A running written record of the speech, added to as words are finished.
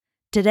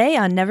Today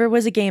on Never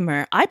Was a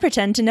Gamer, I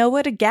pretend to know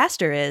what a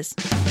gaster is.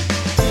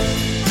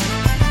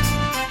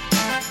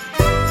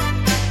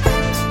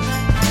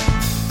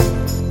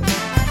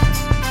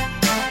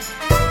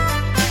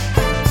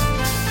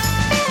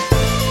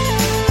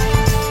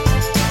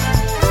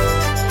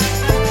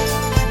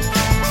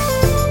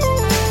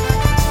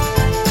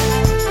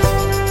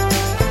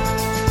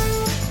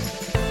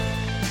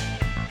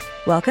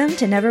 Welcome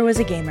to Never Was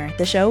a Gamer,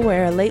 the show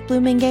where a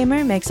late-blooming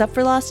gamer makes up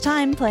for lost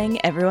time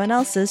playing everyone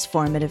else's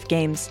formative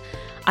games.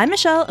 I'm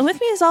Michelle, and with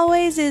me as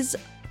always is,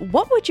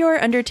 what would your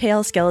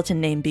Undertale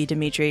skeleton name be,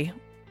 Dimitri?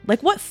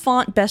 Like, what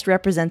font best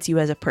represents you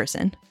as a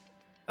person?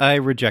 I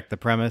reject the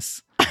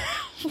premise.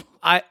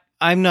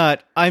 I'm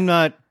not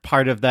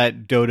part of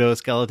that dodo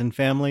skeleton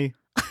family.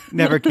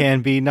 Never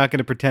can be. Not going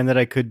to pretend that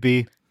I could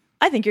be.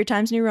 I think you're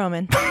Times New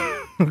Roman.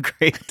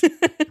 Great.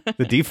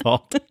 The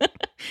default.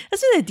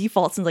 That's been the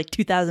default since like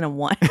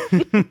 2001.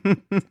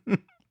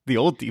 The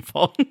old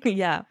default.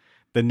 Yeah.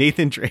 The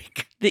Nathan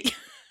Drake.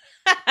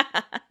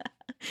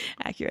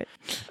 Accurate.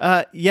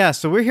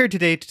 So we're here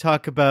today to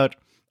talk about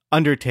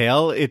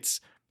Undertale.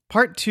 It's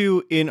part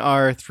 2 in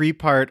our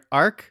 3-part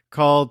arc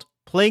called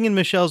Playing in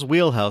Michelle's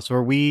Wheelhouse,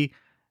 where we,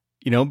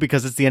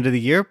 because it's the end of the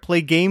year,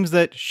 play games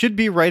that should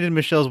be right in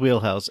Michelle's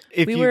wheelhouse.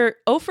 We were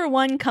 0 for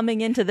 1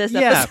 coming into this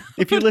episode. Yeah,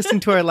 if you listen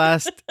to our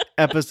last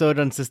episode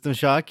on System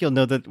Shock, you'll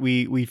know that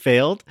we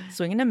failed.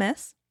 Swing and a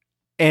miss.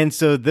 And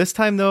so this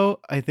time,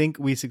 though, I think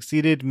we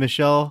succeeded.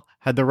 Michelle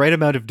had the right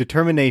amount of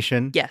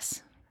determination.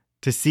 Yes.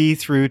 To see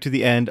through to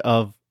the end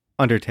of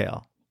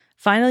Undertale.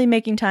 Finally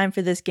making time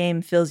for this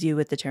game fills you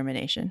with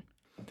determination.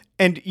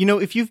 And,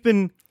 if you've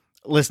been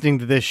listening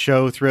to this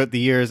show throughout the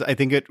years, I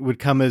think it would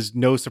come as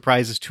no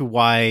surprise as to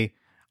why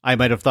I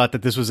might have thought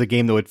that this was a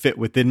game that would fit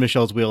within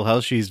Michelle's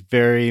wheelhouse. She's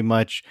very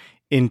much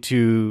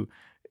into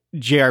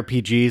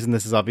JRPGs, and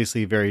this is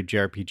obviously a very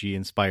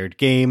JRPG-inspired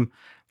game.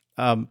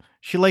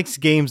 She likes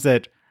games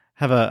that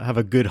have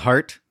a good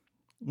heart,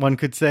 one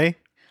could say.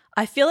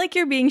 I feel like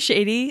you're being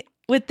shady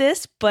with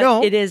this, but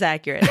No. It is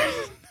accurate.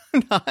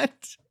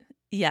 Not.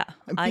 Yeah.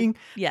 I'm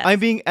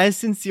being as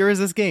sincere as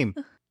this game.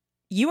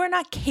 You are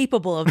not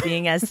capable of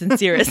being as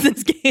sincere as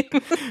this game.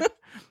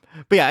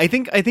 But yeah, I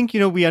think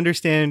we can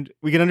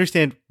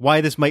understand why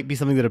this might be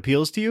something that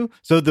appeals to you.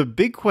 So the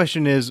big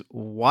question is,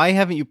 why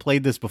haven't you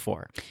played this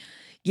before?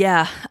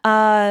 Yeah.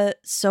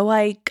 So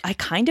I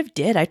kind of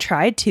did. I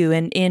tried to,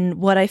 and in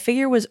what I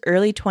figure was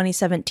early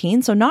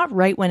 2017, so not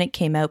right when it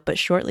came out, but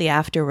shortly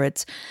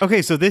afterwards.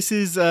 Okay, so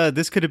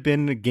this could have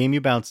been a game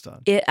you bounced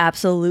on. It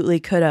absolutely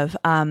could have,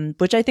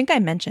 which I think I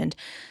mentioned.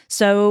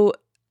 So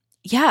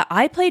yeah,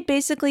 I played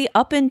basically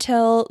up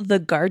until the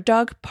guard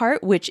dog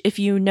part, which if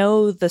you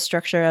know the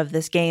structure of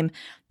this game,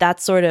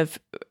 that's sort of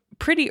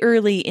pretty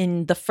early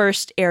in the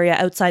first area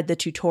outside the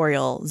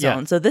tutorial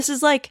zone. Yeah. So this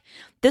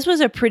was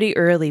a pretty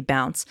early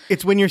bounce.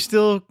 It's when you're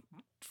still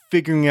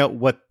figuring out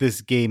what this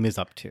game is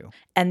up to.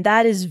 And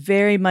that is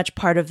very much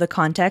part of the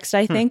context,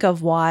 I think,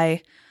 of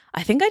why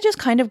I think I just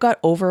kind of got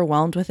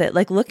overwhelmed with it.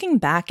 Like looking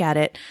back at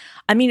it,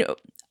 I mean,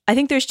 I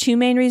think there's 2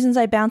 main reasons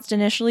I bounced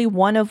initially,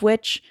 one of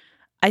which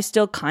I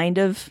still kind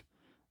of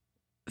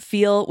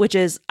feel, which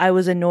is I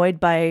was annoyed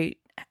by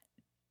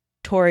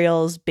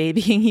Toriel's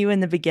babying you in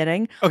the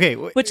beginning. Okay,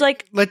 which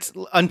let's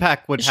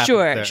unpack what happened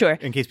there, sure.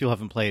 in case people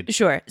haven't played.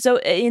 Sure. So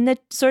in the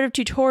sort of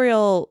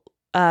tutorial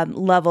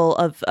level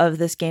of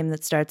this game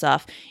that starts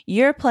off,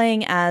 you're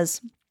playing as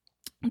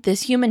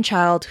this human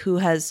child who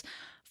has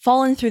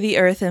fallen through the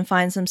earth and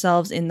finds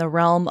themselves in the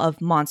realm of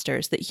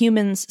monsters that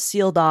humans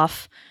sealed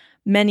off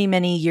many,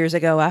 many years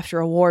ago after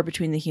a war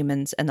between the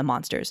humans and the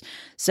monsters.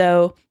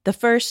 So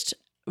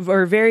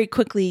very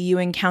quickly you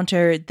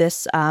encounter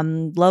this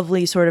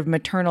lovely sort of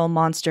maternal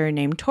monster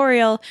named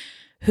Toriel,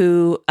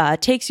 who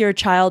takes your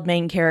child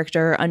main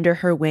character under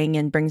her wing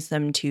and brings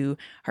them to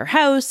her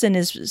house and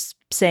is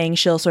saying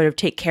she'll sort of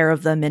take care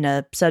of them in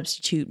a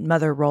substitute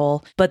mother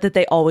role, but that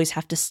they always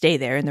have to stay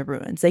there in the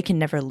ruins. They can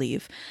never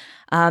leave.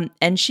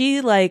 And she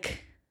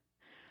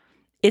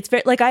it's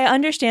very, I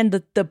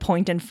understand the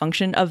point and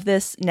function of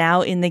this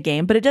now in the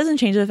game, but it doesn't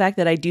change the fact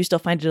that I do still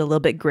find it a little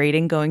bit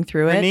grating going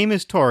through it. Her name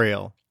is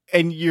Toriel,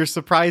 and you're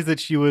surprised that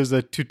she was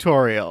a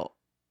tutorial.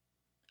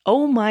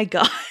 Oh my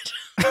God.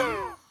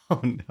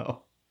 Oh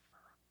no.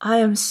 I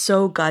am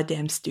so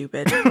goddamn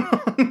stupid.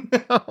 Oh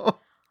no.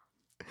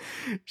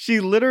 She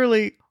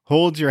literally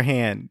holds your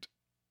hand.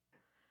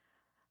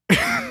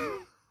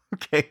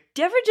 Okay.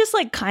 Do you ever just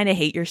kind of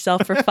hate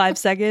yourself for 5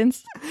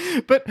 seconds?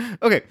 But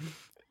okay.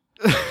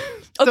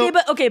 But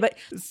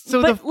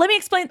let me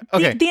explain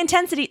the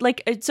intensity.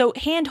 So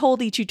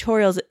hand-holdy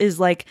tutorials is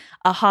like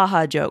a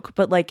haha joke,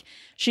 but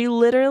she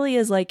literally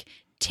is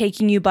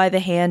taking you by the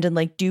hand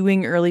and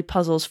doing early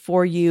puzzles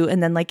for you,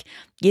 and then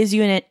gives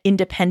you an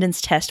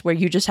independence test where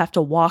you just have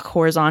to walk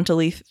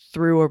horizontally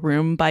through a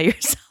room by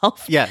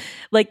yourself. Yeah.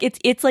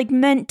 It's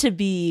meant to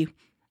be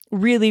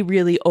really,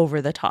 really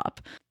over the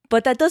top.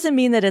 But that doesn't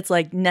mean that it's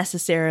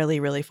necessarily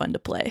really fun to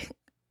play.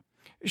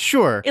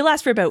 Sure. It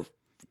lasts for about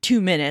 2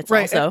 minutes.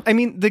 Right. Also. I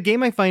mean, the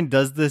game I find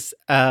does this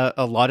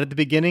a lot at the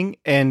beginning,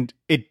 and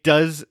it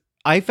does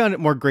I found it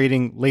more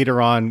grating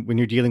later on when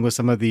you're dealing with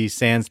some of the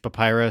Sans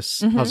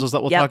Papyrus puzzles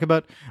that we'll talk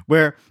about,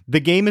 where the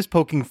game is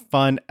poking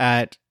fun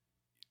at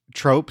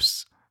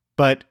tropes,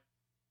 but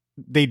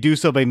they do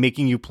so by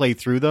making you play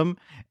through them.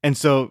 And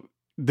so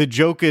the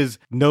joke is,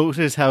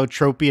 notice how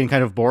tropey and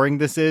kind of boring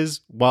this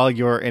is while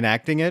you're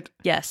enacting it.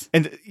 Yes.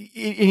 And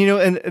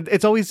and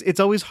it's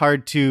always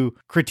hard to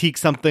critique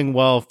something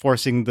while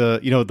forcing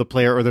the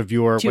player or the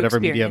viewer or whatever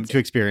medium to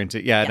experience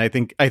it. Yeah. And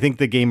I think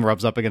the game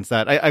rubs up against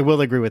that. I will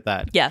agree with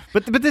that. Yeah.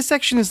 But this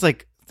section is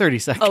like 30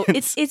 seconds. Oh,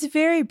 it's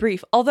very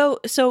brief. Although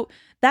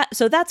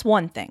that's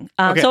one thing.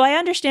 So I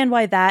understand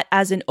why that,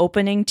 as an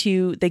opening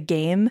to the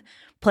game,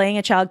 playing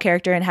a child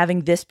character and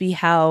having this be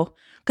how,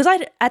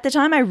 because at the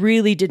time I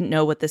really didn't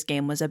know what this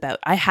game was about.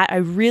 I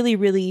really,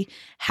 really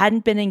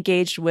hadn't been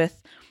engaged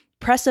with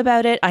press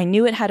about it. I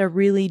knew it had a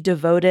really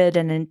devoted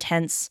and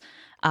intense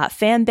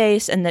fan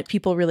base and that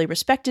people really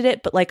respected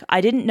it, but like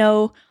I didn't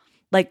know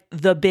like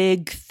the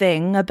big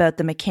thing about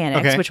the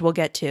mechanics, which we'll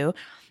get to.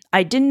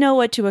 I didn't know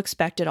what to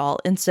expect at all,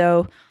 and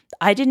so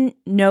I didn't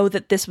know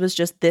that this was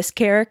just this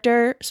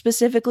character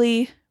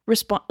specifically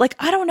like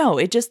I don't know.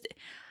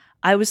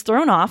 I was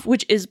thrown off,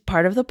 which is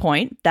part of the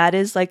point. That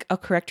is like a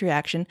correct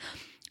reaction.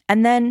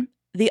 And then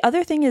the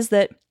other thing is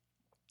that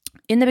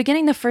in the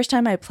beginning, the first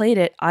time I played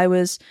it, I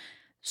was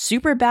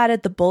super bad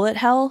at the bullet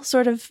hell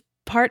sort of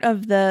part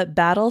of the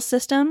battle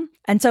system.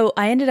 And so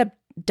I ended up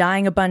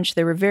dying a bunch.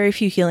 There were very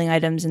few healing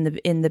items in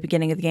the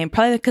beginning of the game,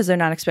 probably because they're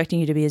not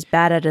expecting you to be as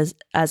bad at it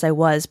as I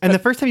was. And the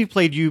first time you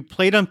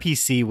played on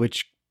PC,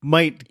 which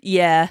might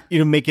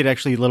make it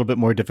actually a little bit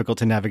more difficult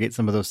to navigate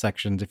some of those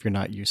sections if you're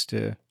not used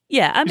to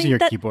using your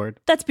keyboard.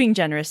 That's being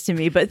generous to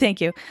me, but thank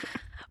you.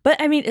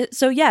 But I mean,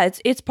 so yeah,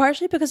 it's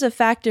partially because of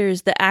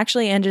factors that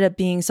actually ended up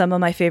being some of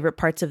my favorite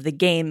parts of the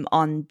game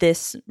on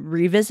this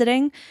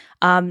revisiting.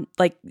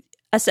 Like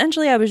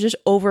essentially I was just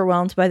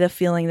overwhelmed by the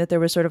feeling that there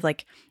was sort of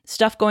like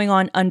stuff going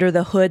on under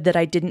the hood that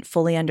I didn't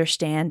fully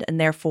understand and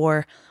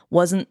therefore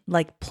wasn't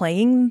like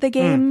playing the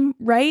game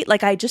right.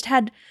 Like I just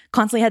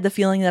constantly had the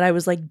feeling that I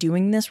was like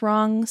doing this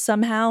wrong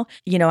somehow.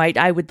 You know,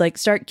 I would like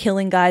start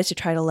killing guys to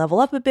try to level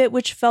up a bit,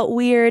 which felt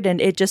weird. And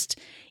it just,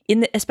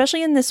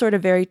 especially in this sort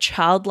of very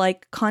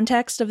childlike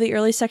context of the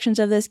early sections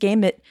of this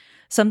game,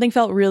 something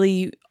felt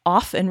really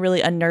off and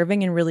really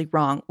unnerving and really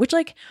wrong, which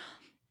like,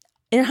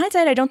 in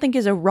hindsight, I don't think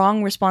is a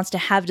wrong response to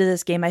have to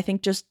this game. I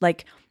think just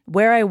like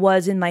where I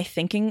was in my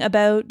thinking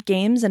about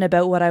games and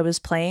about what I was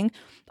playing,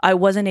 I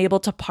wasn't able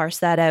to parse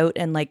that out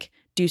and like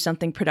do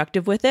something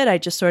productive with it. I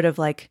just sort of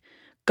like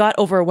got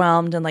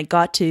overwhelmed and like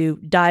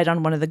died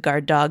on one of the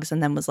guard dogs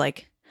and then was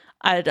like,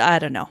 I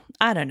don't know,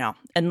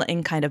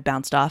 and kind of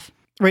bounced off.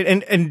 Right,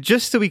 and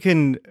just so we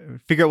can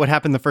figure out what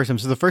happened the first time.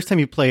 So the first time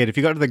you played, if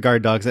you got to the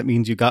guard dogs, that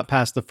means you got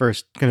past the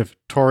first kind of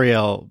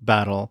Toriel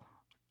battle.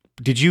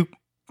 Did you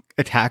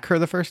attack her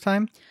the first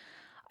time?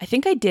 I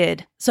think I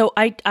did. So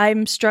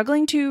I'm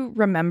struggling to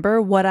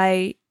remember what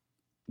I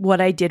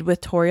did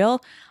with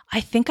Toriel. I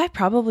think I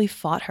probably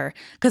fought her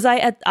because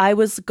I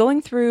was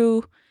going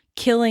through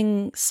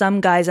killing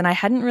some guys and I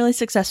hadn't really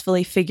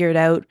successfully figured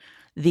out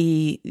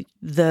the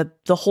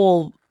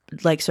whole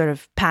like sort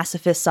of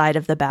pacifist side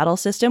of the battle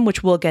system,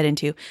 which we'll get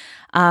into.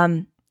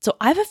 So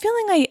I have a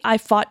feeling I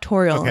fought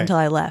Toriel until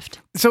I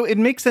left. So it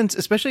makes sense,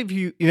 especially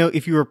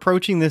if you were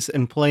approaching this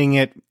and playing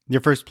it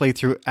your first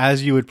playthrough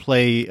as you would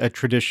play a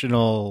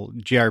traditional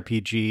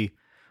JRPG,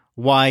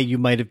 why you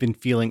might have been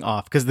feeling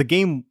off. Because the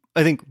game,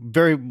 I think,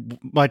 very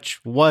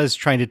much was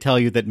trying to tell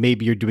you that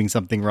maybe you're doing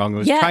something wrong. It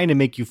was trying to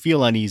make you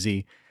feel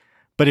uneasy.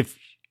 But if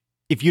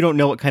you don't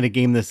know what kind of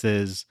game this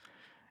is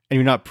and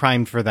you're not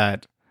primed for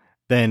that,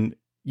 then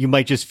you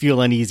might just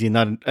feel uneasy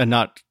and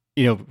not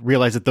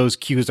realize that those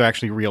cues are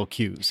actually real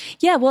cues.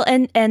 Yeah, well,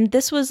 and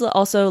this was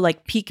also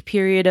like peak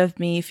period of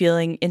me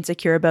feeling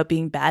insecure about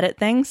being bad at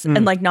things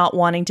and like not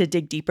wanting to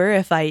dig deeper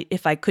if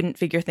I couldn't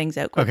figure things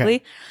out quickly.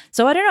 Okay.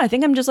 So I don't know. I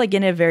think I'm just like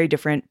in a very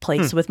different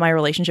place with my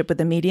relationship with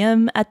the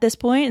medium at this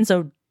point. And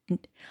so,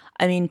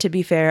 I mean, to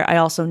be fair, I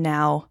also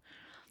now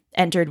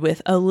entered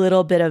with a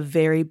little bit of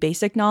very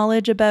basic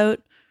knowledge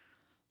about,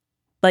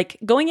 like,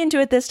 going into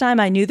it this time,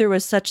 I knew there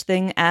was such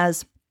thing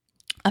as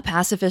a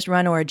pacifist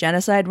run or a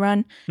genocide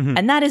run.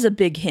 And that is a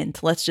big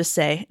hint, let's just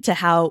say,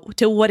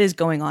 to what is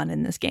going on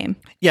in this game.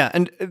 Yeah.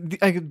 And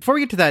before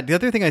we get to that, the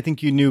other thing I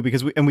think you knew,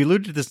 because we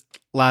alluded to this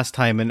last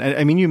time, and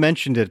I mean, you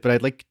mentioned it, but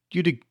I'd like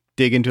you to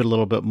dig into it a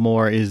little bit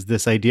more, is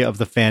this idea of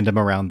the fandom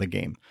around the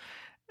game.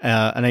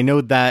 And I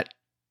know that,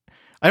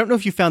 I don't know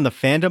if you found the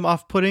fandom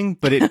off-putting,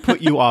 but it put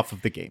you off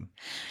of the game.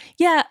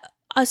 Yeah.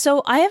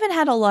 So I haven't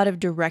had a lot of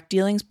direct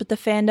dealings with the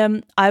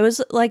fandom. I was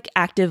like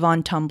active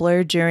on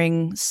Tumblr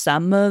during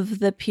some of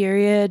the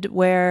period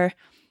where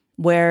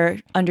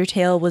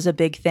Undertale was a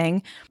big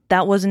thing.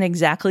 That wasn't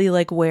exactly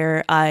like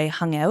where I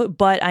hung out,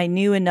 but I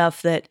knew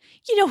enough that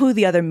you know who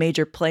the other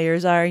major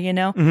players are, you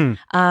know?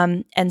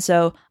 And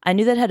so I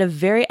knew that had a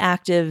very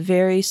active,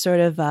 very sort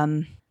of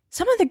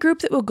some of the group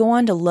that will go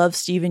on to love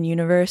Steven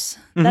Universe.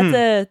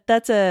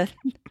 That's a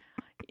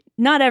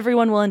not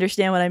everyone will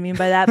understand what I mean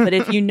by that, but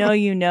if you know,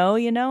 you know,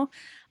 you know.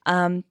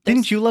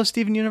 Didn't you love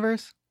Steven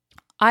Universe?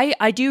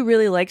 I do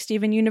really like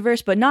Steven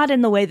Universe, but not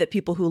in the way that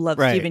people who love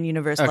Right. Steven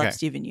Universe Okay. love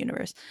Steven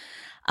Universe.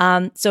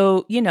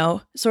 So,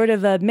 sort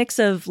of a mix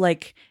of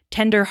like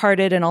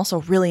tender-hearted and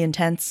also really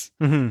intense.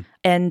 Mm-hmm.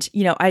 And,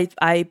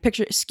 I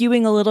picture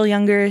skewing a little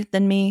younger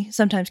than me,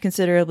 sometimes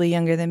considerably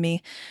younger than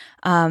me.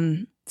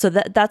 So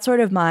that's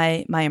sort of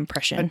my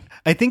impression.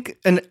 I think,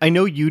 and I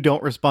know you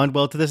don't respond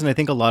well to this, and I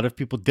think a lot of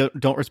people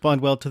don't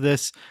respond well to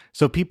this.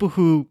 So people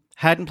who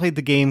hadn't played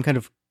the game kind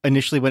of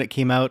initially when it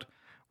came out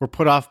were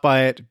put off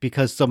by it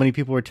because so many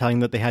people were telling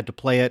them that they had to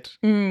play it.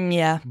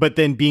 Yeah. But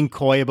then being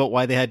coy about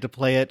why they had to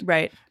play it.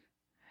 Right.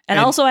 And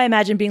also I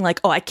imagine being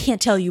like, oh, I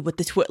can't tell you what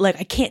this, like,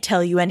 I can't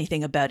tell you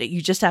anything about it.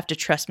 You just have to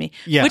trust me.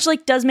 Yeah. Which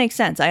like does make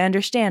sense. I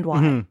understand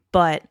why,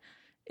 but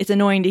it's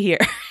annoying to hear.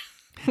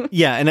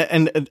 Yeah.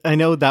 And I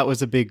know that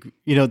was a big,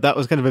 that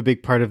was kind of a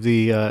big part of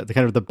the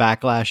kind of the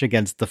backlash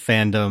against the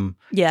fandom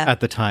at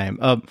the time.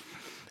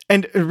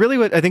 And really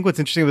what's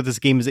interesting about this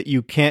game is that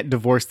you can't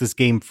divorce this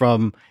game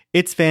from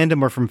its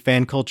fandom or from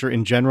fan culture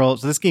in general.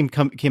 So this game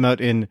came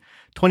out in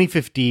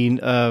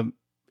 2015.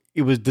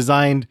 It was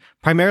designed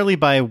primarily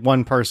by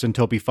one person,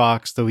 Toby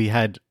Fox, though he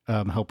had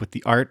help with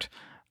the art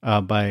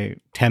by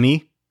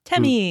Temmie.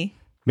 Temmie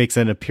makes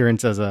an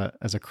appearance as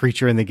a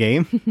creature in the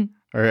game,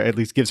 or at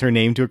least gives her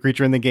name to a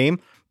creature in the game.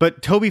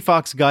 But Toby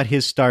Fox got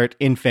his start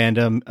in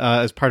fandom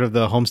as part of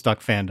the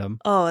Homestuck fandom.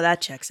 Oh,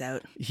 that checks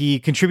out. He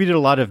contributed a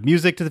lot of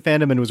music to the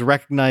fandom and was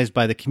recognized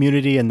by the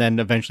community and then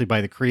eventually by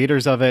the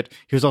creators of it.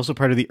 He was also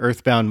part of the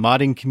Earthbound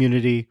modding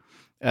community.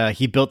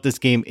 He built this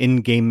game in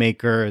Game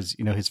Maker as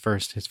his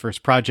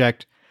first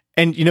project,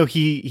 and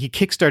he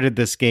kickstarted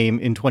this game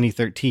in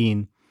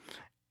 2013,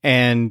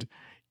 and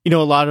a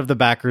lot of the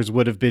backers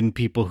would have been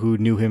people who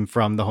knew him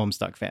from the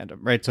Homestuck fandom,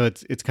 right? So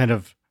it's kind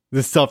of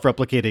this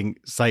self-replicating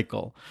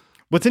cycle.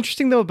 What's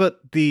interesting though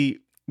about the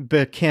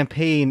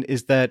campaign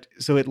is that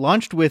it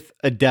launched with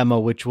a demo,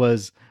 which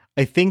was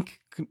I think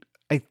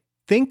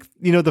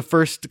the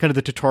first kind of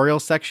the tutorial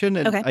section,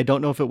 and I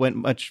don't know if it went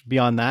much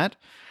beyond that.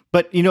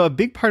 But, a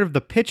big part of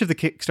the pitch of the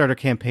Kickstarter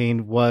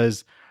campaign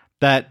was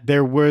that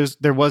there was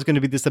going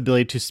to be this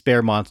ability to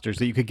spare monsters,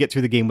 that you could get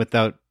through the game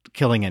without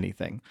killing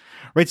anything,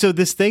 right? So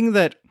this thing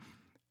that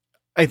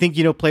I think,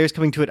 players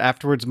coming to it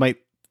afterwards might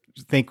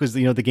think was,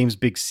 the game's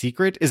big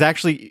secret is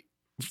actually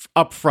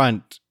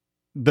upfront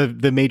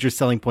the major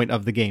selling point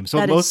of the game. So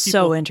that is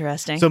so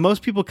interesting. So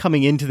most people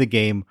coming into the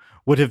game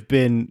would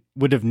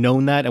have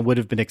known that and would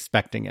have been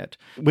expecting it,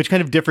 which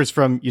kind of differs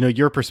from,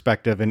 your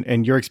perspective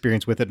and your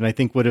experience with it. And I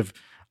think would have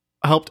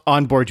helped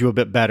onboard you a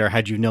bit better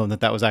had you known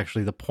that was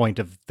actually the point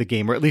of the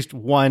game, or at least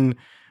one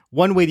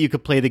way that you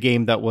could play the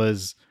game that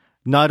was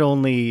not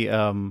only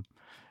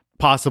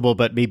possible,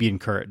 but maybe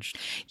encouraged.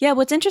 Yeah.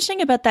 What's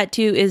interesting about that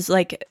too is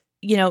like,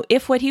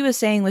 if what he was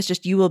saying was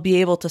just you will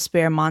be able to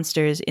spare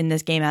monsters in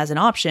this game as an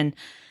option,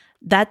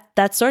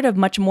 that's sort of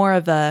much more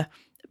of a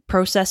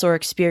process or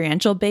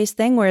experiential based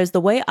thing. Whereas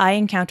the way I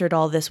encountered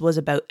all this was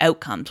about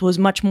outcomes, was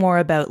much more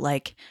about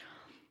like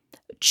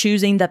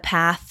choosing the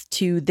path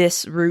to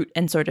this route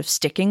and sort of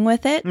sticking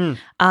with it.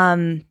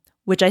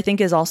 Which I think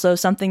is also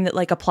something that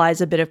like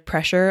applies a bit of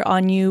pressure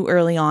on you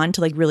early on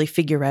to like really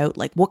figure out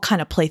like what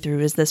kind of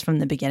playthrough is this from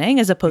the beginning,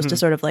 as opposed to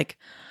sort of like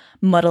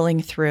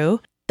muddling through.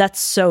 That's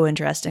so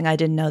interesting. I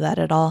didn't know that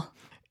at all.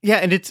 Yeah,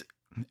 and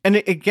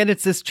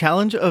it's this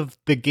challenge of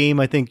the game,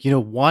 I think,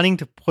 wanting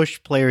to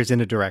push players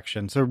in a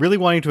direction. So really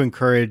wanting to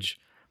encourage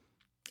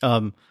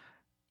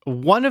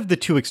one of the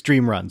two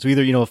extreme runs, so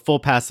either, a full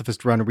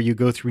pacifist run where you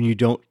go through and you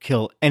don't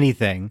kill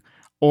anything,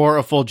 or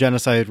a full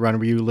genocide run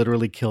where you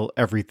literally kill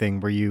everything,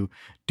 where you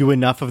do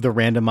enough of the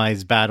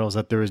randomized battles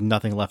that there is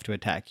nothing left to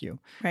attack you.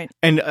 Right.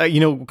 And,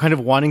 kind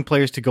of wanting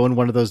players to go in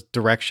one of those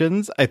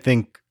directions, I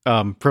think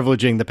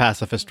privileging the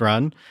pacifist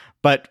run,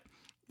 but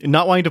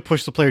not wanting to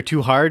push the player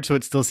too hard so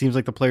it still seems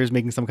like the player is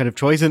making some kind of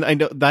choice. And I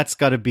know that's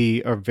got to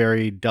be a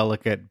very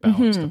delicate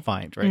balance to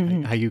find,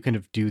 right? How you kind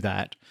of do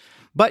that.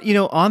 But,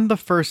 on the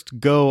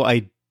first go,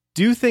 I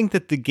do think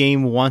that the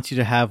game wants you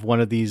to have one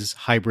of these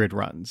hybrid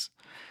runs.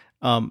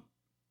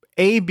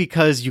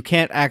 Because you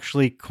can't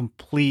actually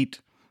complete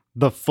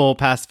the full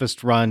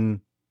pacifist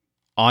run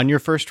on your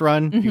first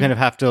run. You kind of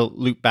have to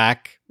loop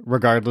back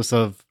regardless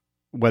of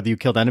whether you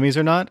killed enemies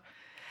or not.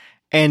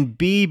 And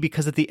B,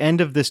 because at the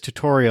end of this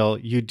tutorial,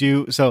 at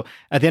the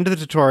end of the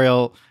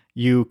tutorial,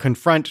 you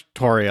confront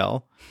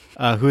Toriel,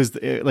 who is,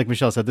 like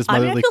Michelle said, this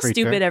motherly creature. I feel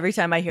stupid every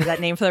time I hear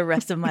that name for the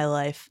rest of my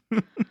life.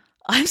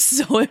 I'm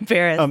so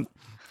embarrassed.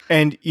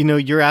 And,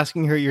 you're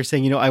asking her, you're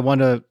saying, I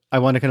want to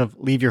kind of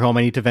leave your home.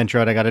 I need to venture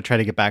out. I got to try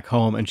to get back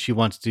home. And she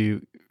wants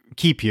to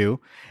keep you.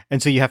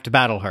 And so you have to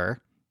battle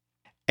her.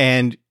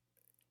 And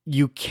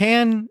you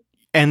can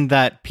end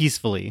that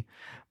peacefully,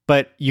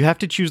 but you have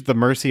to choose the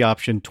mercy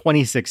option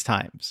 26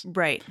 times.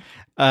 Right.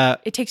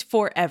 It takes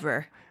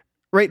forever.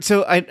 Right.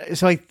 So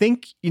I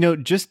think,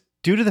 just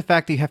due to the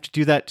fact that you have to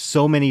do that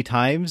so many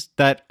times,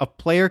 that a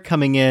player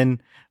coming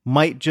in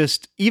might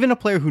just, even a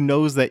player who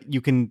knows that you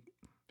can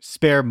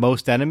spare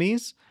most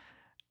enemies,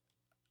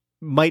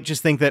 might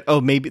just think that, oh,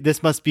 maybe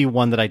this must be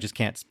one that I just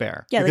can't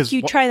spare. Yeah, Because like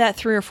you try that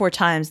 3 or 4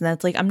 times and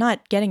that's like, I'm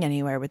not getting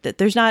anywhere with it.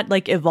 There's not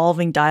like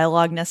evolving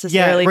dialogue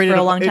necessarily for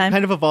a long time. It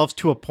kind of evolves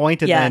to a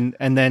point and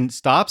then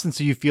stops. And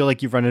so you feel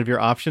like you've run out of your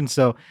options.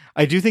 So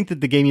I do think that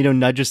the game,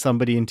 nudges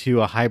somebody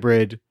into a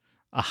hybrid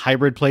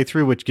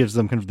playthrough, which gives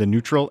them kind of the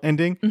neutral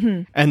ending.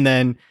 Mm-hmm. And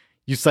then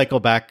you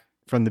cycle back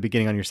from the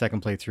beginning on your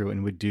second playthrough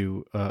and would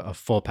do a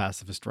full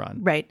pacifist run.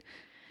 Right.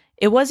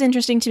 It was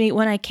interesting to me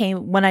when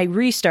I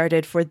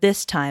restarted for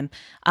this time.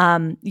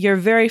 Your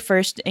very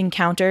first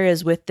encounter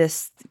is with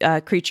this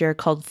creature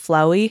called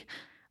Flowey,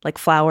 like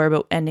flower,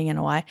 but ending in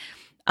a Y.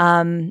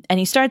 And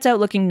he starts out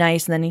looking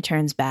nice, and then he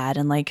turns bad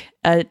and like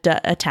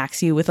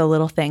attacks you with a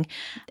little thing.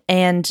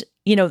 And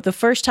the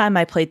first time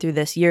I played through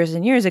this years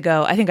and years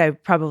ago, I think I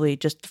probably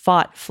just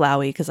fought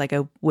Flowey because like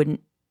I wouldn't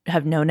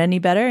have known any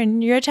better,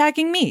 and you're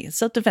attacking me. It's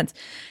self-defense.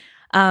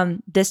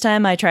 This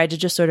time I tried to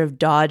just sort of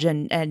dodge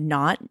and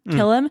not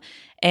kill him.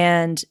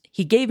 And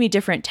he gave me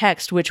different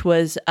text, which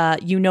was,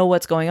 you know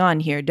what's going on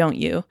here, don't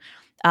you?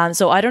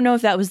 So I don't know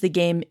if that was the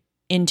game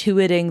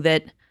intuiting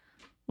that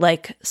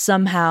like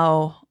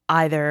somehow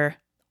either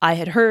I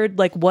had heard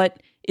like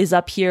what is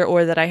up here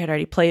or that I had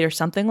already played or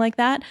something like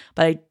that.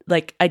 But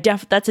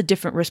that's a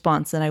different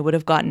response than I would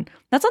have gotten.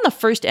 That's on the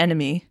first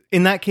enemy.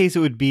 In that case, it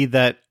would be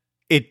that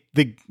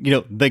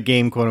the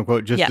game, quote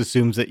unquote, just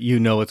assumes that you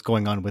know what's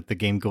going on with the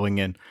game going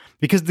in,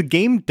 because the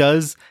game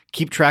does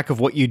keep track of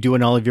what you do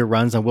in all of your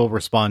runs and will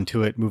respond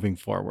to it moving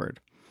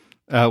forward,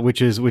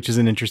 which is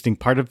an interesting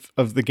part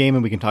of the game.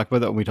 And we can talk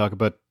about that when we talk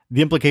about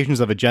the implications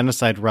of a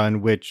genocide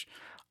run, which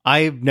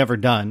I've never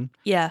done.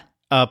 Yeah.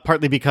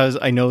 Partly because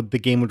I know the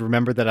game would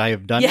remember that I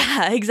have done it.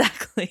 Yeah,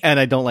 exactly. And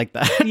I don't like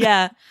that.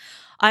 Yeah.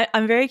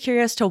 I'm very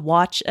curious to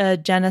watch a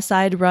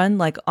genocide run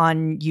like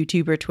on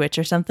YouTube or Twitch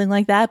or something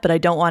like that, but I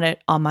don't want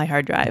it on my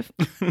hard drive.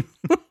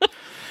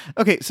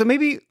 Okay, so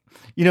maybe,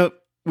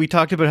 we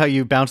talked about how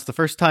you bounced the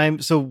first time.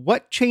 So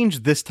what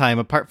changed this time,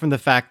 apart from the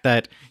fact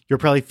that you're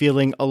probably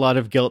feeling a lot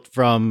of guilt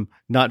from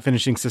not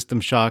finishing System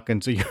Shock,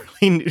 and so you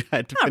really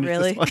had to finish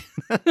this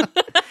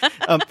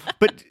one?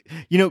 But,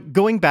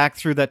 going back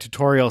through that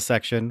tutorial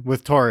section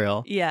with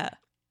Toriel. Yeah.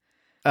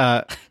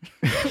 God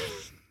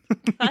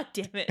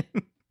damn it.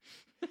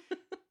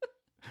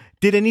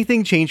 Did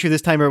anything change for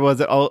this time, or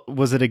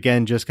was it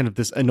again just kind of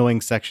this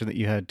annoying section that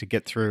you had to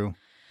get through?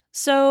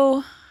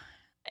 So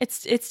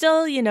it's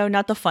still,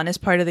 not the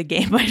funnest part of the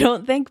game, I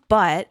don't think,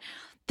 but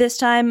this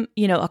time,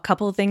 a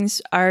couple of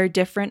things are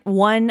different.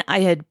 One, I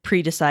had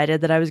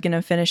pre-decided that I was going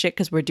to finish it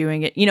because we're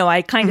doing it.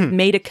 I kind of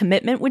made a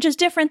commitment, which is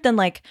different than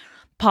like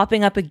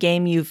popping up a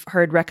game you've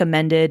heard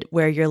recommended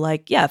where you're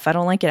like, yeah, if I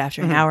don't like it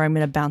after an hour, I'm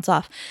going to bounce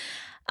off.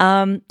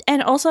 And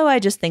also I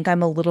just think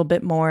I'm a little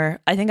bit more,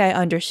 I think I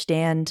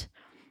understand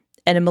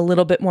and I'm a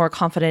little bit more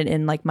confident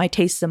in like my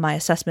tastes and my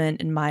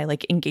assessment and my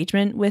like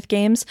engagement with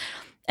games.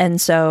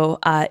 And so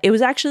it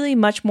was actually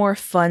much more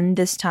fun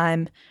this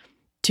time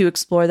to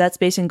explore that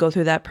space and go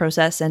through that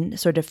process and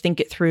sort of think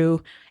it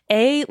through.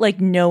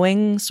 Like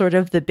knowing sort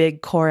of the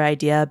big core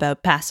idea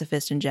about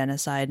pacifist and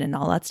genocide and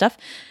all that stuff.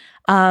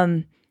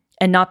 And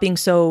not being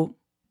so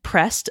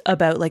pressed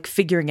about like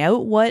figuring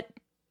out what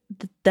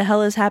the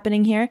hell is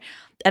happening here.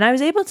 And I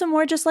was able to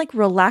more just like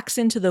relax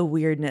into the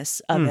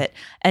weirdness of it.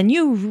 And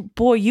you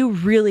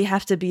really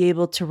have to be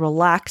able to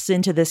relax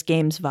into this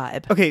game's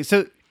vibe. Okay,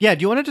 so yeah,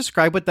 do you want to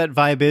describe what that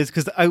vibe is?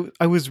 Because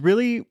I was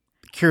really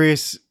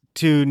curious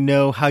to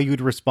know how you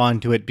would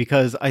respond to it,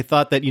 because I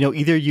thought that,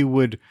 either you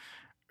would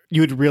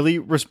really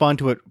respond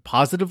to it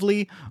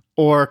positively,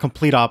 or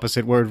complete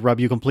opposite, where it would rub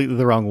you completely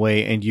the wrong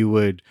way and you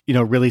would,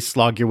 really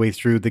slog your way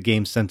through the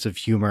game's sense of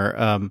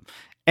humor.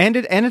 And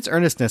its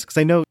earnestness, because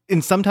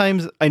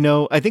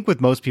I think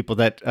with most people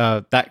that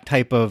that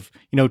type of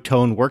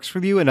tone works for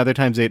you, and other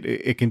times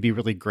it can be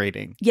really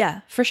grating.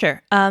 Yeah, for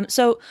sure.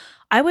 So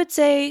I would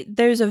say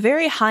there's a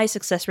very high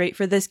success rate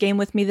for this game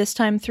with me this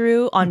time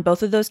through on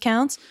both of those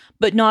counts,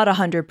 but not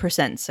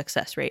 100%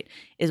 success rate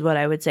is what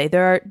I would say.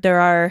 There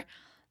are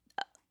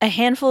a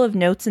handful of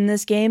notes in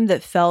this game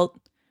that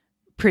felt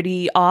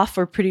pretty off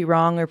or pretty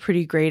wrong or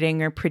pretty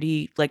grating or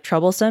pretty like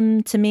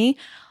troublesome to me.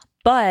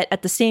 But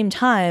at the same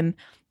time,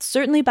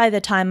 certainly by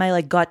the time I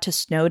like got to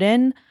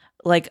Snowden,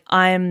 like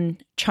I'm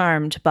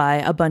charmed by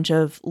a bunch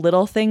of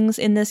little things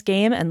in this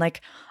game. And like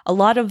a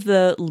lot of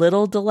the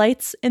little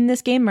delights in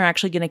this game are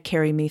actually going to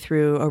carry me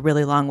through a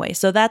really long way.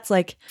 So that's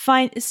like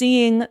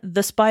seeing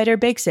the spider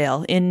bake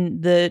sale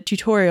in the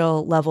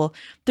tutorial level.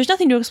 There's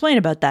nothing to explain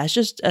about that. It's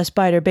just a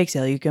spider bake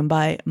sale. You can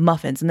buy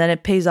muffins, and then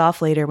it pays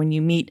off later when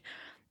you meet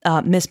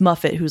Miss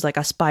Muffet, who's like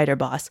a spider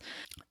boss.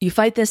 You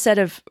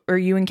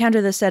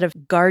encounter this set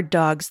of guard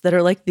dogs that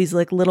are like these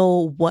like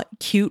little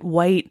cute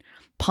white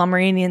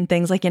Pomeranian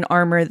things like in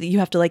armor that you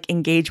have to like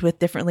engage with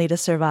differently to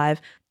survive.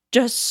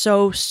 Just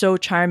so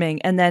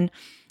charming. And then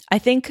I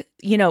think,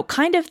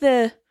 kind of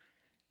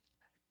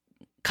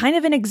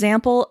an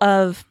example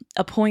of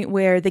a point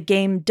where the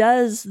game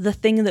does the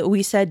thing that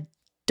we said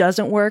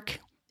doesn't work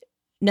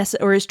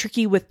or is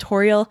tricky with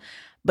Toriel,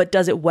 but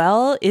does it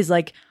well, is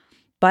like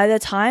By the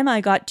time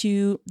I got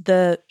to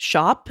the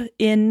shop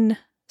in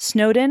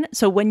Snowdin,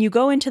 so when you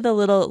go into the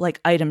little like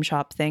item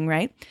shop thing,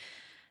 right?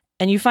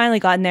 And you finally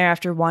got in there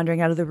after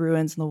wandering out of the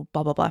ruins and the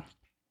blah, blah, blah.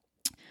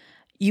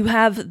 You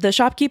have the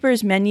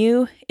shopkeeper's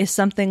menu is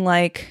something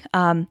like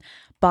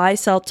buy,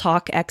 sell,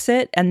 talk,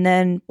 exit. And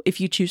then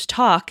if you choose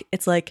talk,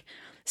 it's like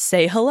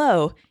say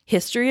hello,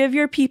 history of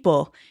your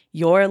people,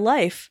 your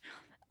life,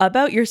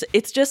 about your...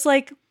 It's just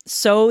like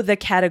so the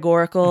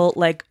categorical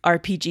like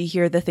RPG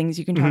here, the things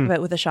you can talk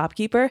about with a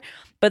shopkeeper.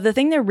 But the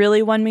thing that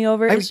really won me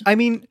over is... I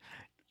mean,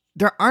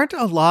 there aren't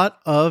a lot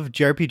of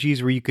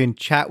JRPGs where you can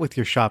chat with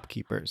your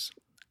shopkeepers.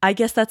 I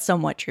guess that's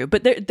somewhat true.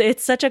 But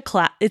it's such a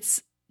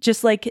it's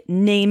just like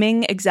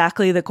naming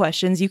exactly the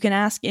questions you can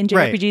ask in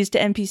JRPGs to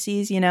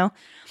NPCs, you know?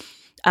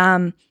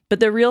 But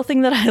the real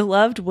thing that I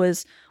loved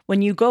was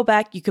when you go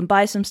back, you can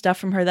buy some stuff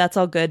from her. That's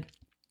all good.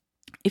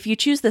 If you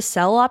choose the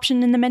sell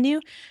option in the menu,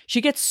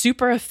 she gets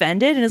super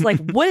offended and is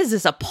like, what is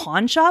this, a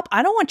pawn shop?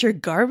 I don't want your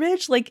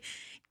garbage. Like,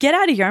 get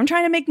out of here. I'm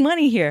trying to make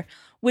money here.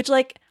 Which,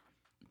 like,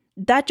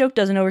 that joke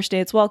doesn't overstay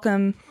its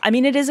welcome. I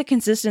mean, it is a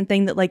consistent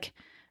thing that, like,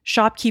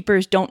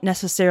 shopkeepers don't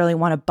necessarily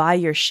want to buy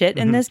your shit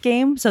in this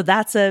game. So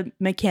that's a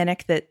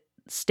mechanic that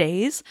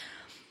stays.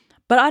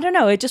 But I don't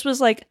know. It just was,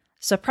 like,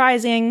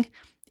 surprising.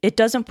 It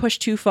doesn't push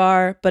too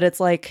far, but it's,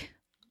 like,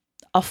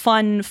 a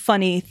fun,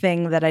 funny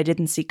thing that I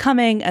didn't see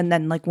coming, and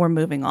then like we're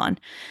moving on.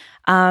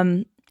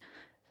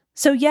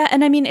 So yeah,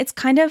 and I mean it's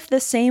kind of the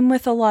same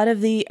with a lot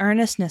of the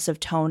earnestness of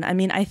tone. I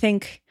mean, I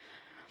think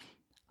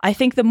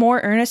the more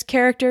earnest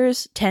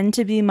characters tend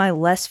to be my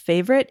less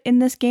favorite in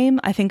this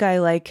game. I think I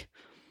like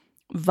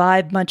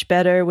vibe much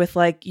better with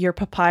like your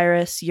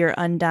Papyrus, your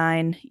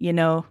Undyne, you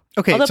know.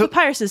 Okay, although so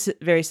Papyrus is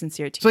very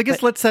sincere too. So I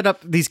guess let's set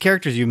up these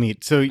characters you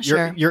meet. So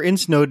you're in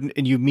Snowdin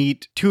and you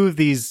meet two of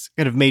these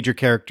kind of major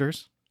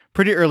characters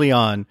pretty early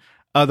on.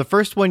 The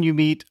first one you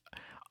meet,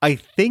 I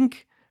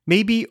think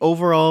maybe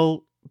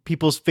overall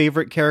people's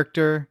favorite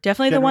character.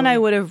 Definitely the one I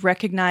would have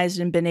recognized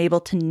and been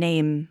able to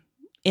name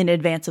in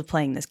advance of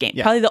playing this game.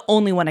 Yeah. Probably the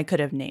only one I could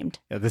have named.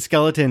 Yeah, the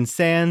skeleton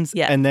Sans,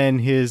 and then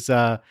his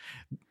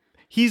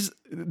he's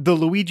the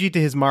Luigi to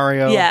his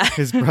Mario,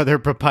 his brother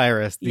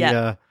Papyrus,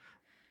 the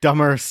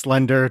dumber,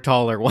 slender,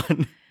 taller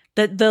one.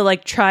 The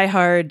like try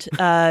hard,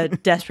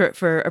 desperate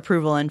for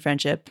approval and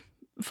friendship,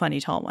 funny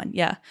tall one.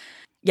 Yeah.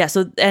 Yeah,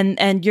 so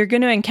and you're going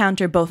to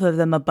encounter both of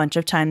them a bunch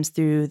of times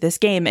through this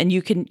game, and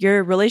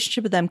your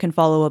relationship with them can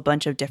follow a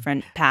bunch of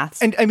different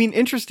paths. And I mean,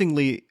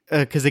 interestingly,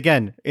 because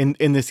again, in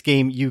this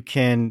game, you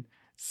can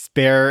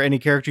spare any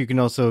character, you can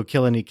also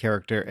kill any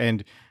character,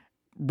 and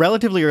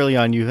relatively early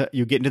on, you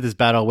get into this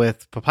battle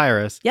with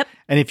Papyrus. Yep.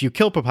 And if you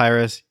kill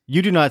Papyrus,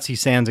 you do not see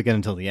Sans again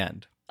until the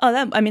end. Oh,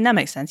 that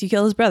makes sense. You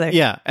kill his brother.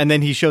 Yeah, and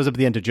then he shows up at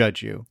the end to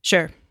judge you.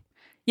 Sure.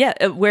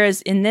 Yeah,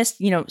 whereas in this,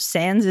 you know,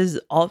 Sans is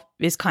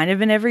kind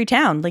of in every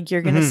town. Like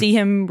you're going to see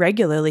him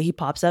regularly. He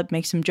pops up,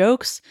 makes some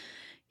jokes,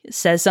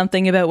 says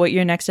something about what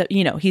your next step.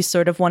 You know, he's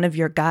sort of one of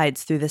your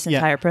guides through this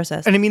entire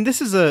process. And I mean,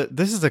 this is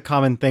a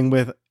common thing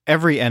with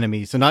every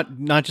enemy. So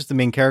not just the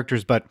main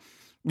characters, but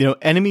you know,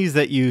 enemies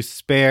that you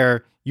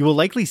spare, you will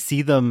likely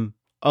see them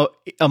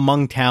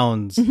among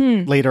towns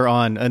later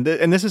on. And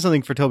this is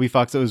something for Toby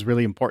Fox that was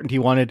really important. He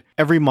wanted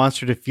every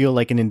monster to feel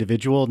like an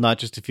individual, not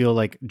just to feel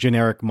like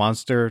generic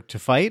monster to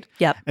fight.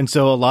 Yep. And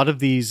so a lot of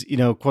these, you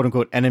know, quote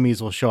unquote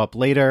enemies will show up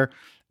later,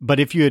 but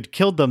if you had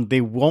killed them,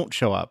 they won't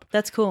show up.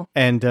 That's cool.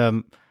 And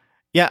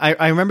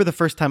I remember the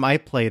first time I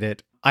played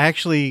it, I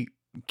actually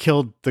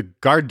killed the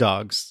guard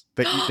dogs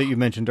that you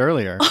mentioned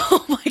earlier.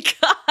 Oh my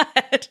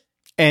God.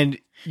 And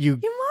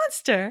you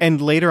monster. And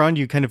later on,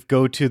 you kind of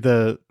go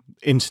to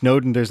in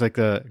Snowdin, there's like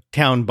a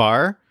town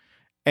bar,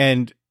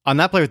 and on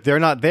that player, they're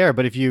not there.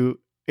 But if you're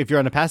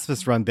on a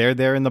pacifist run, they're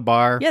there in the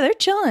bar. Yeah, they're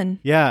chilling.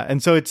 Yeah,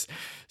 and so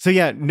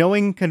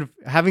knowing kind of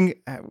having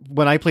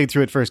when I played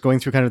through it first, going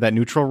through kind of that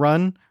neutral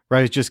run where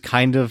I was just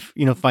kind of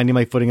finding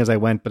my footing as I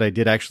went, but I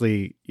did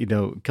actually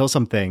kill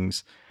some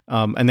things.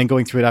 And then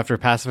going through it after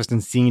Pacifist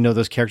and seeing,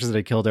 those characters that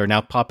I killed are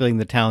now populating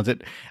the towns.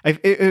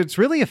 It's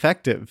really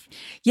effective.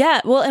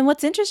 Yeah. Well, and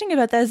what's interesting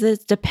about that is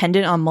it's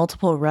dependent on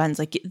multiple runs.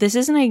 Like this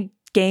isn't a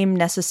game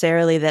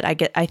necessarily that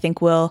I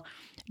think will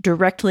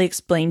directly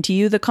explain to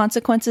you the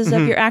consequences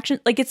of your action.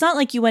 Like it's not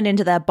like you went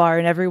into that bar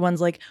and everyone's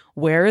like,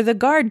 where are the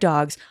guard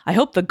dogs? I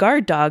hope the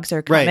guard dogs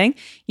are coming.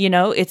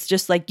 Right. It's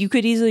just like you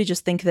could easily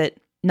just think that,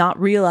 not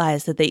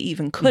realize that they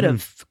even could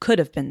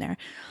have been there.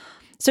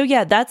 So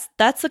yeah, that's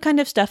the kind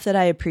of stuff that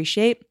I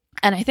appreciate.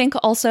 And I think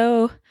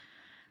also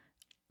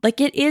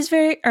like it is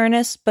very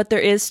earnest, but there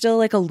is still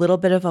like a little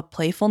bit of a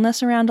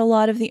playfulness around a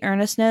lot of the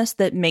earnestness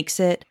that makes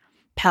it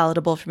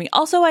palatable for me.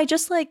 Also, I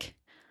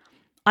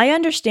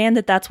understand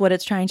that that's what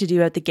it's trying to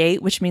do at the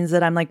gate, which means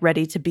that I'm like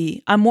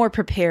I'm more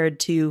prepared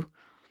to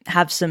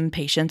have some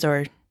patience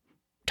or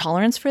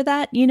tolerance for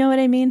that. You know what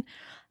I mean?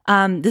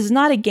 This is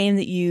not a game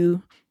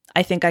that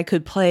I think I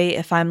could play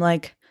if I'm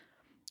like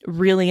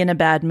really in a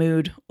bad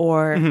mood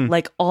or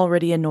like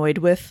already annoyed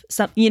with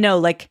some,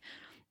 like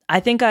I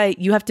think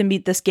you have to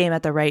meet this game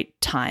at the right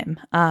time.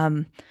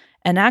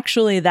 And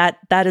actually that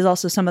is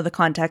also some of the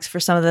context for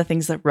some of the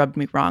things that rubbed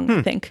me wrong,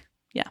 I think.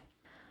 Yeah.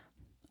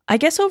 I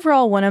guess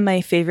overall, one of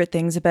my favorite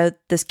things about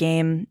this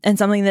game, and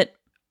something that,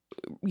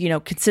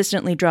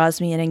 consistently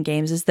draws me in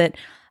games, is that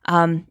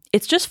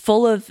it's just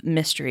full of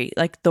mystery.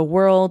 Like the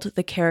world,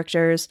 the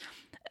characters,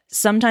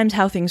 sometimes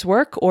how things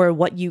work or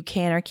what you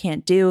can or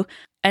can't do.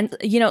 And,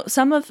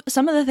 some of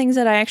the things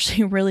that I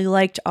actually really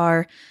liked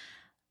are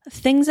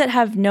things that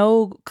have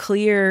no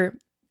clear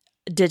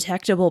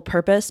detectable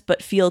purpose,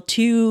 but feel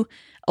too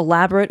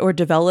elaborate or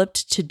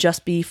developed to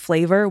just be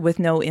flavor with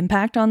no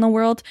impact on the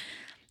world.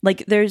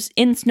 Like there's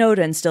in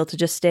Snowdin, still to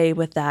just stay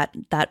with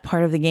that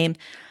part of the game.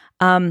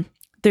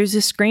 There's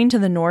a screen to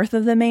the north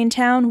of the main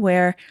town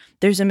where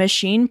there's a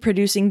machine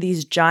producing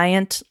these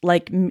giant,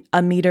 like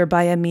a meter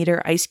by a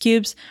meter ice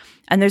cubes.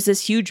 And there's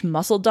this huge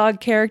muscle dog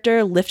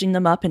character lifting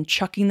them up and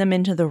chucking them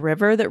into the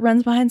river that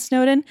runs behind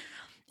Snowdin.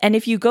 And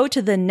if you go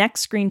to the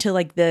next screen to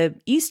like the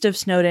east of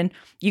Snowdin,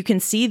 you can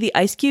see the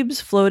ice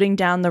cubes floating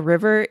down the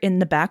river in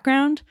the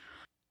background.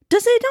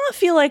 Does it not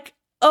feel like,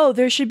 oh,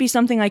 there should be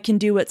something I can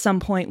do at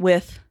some point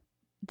with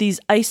these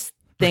ice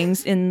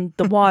things in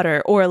the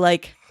water, or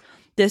like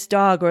this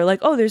dog, or like,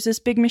 oh, there's this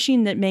big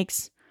machine that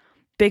makes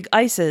big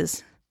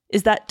ices.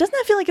 Doesn't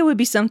that feel like it would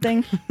be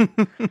something?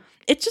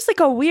 It's just like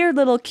a weird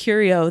little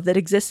curio that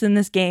exists in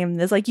this game.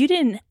 That's like, you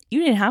didn't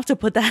have to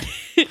put that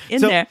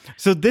in there.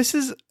 So this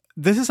is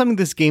something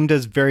this game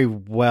does very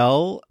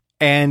well,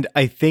 and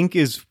I think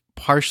is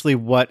partially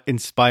what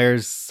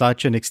inspires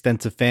such an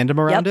extensive fandom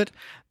around it,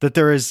 that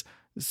there is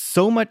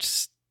so much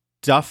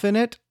stuff in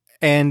it,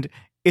 and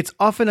it's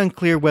often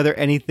unclear whether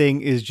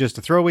anything is just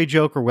a throwaway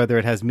joke or whether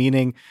it has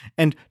meaning.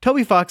 And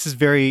Toby Fox is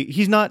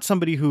he's not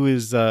somebody who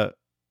is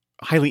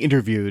highly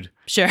interviewed.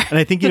 Sure. And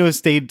I think,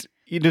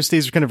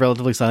 stays kind of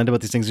relatively silent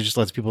about these things and just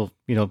lets people,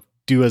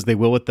 do as they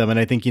will with them. And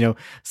I think,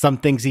 some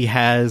things he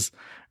has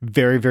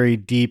very, very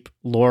deep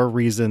lore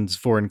reasons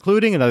for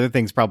including, and other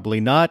things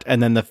probably not.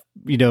 And then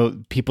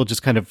people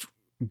just kind of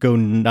go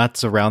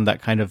nuts around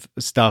that kind of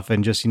stuff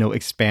and just,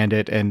 expand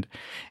it and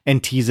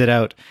tease it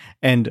out.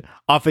 And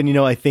often,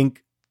 I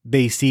think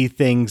they see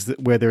things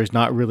where there's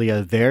not really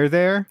a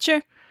there.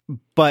 Sure.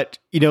 But,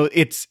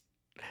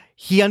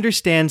 he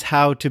understands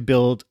how to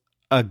build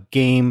a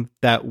game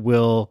that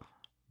will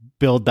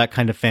build that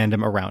kind of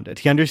fandom around it.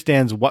 He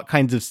understands what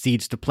kinds of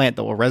seeds to plant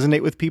that will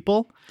resonate with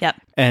people. Yep.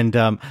 And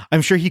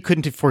I'm sure he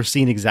couldn't have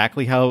foreseen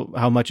exactly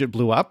how much it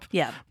blew up.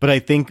 Yeah. But I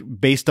think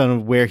based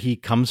on where he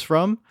comes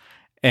from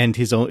and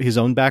his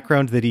own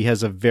background, that he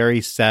has a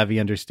very savvy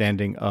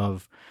understanding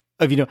of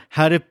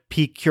how to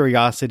pique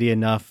curiosity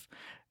enough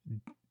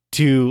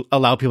to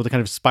allow people to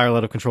kind of spiral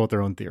out of control with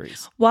their own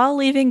theories, while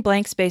leaving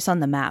blank space on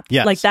the map.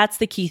 Yes. Like that's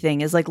the key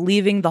thing, is like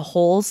leaving the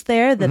holes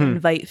there that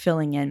invite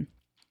filling in.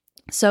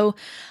 So,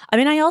 I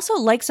mean, I also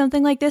like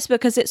something like this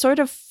because it sort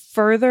of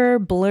further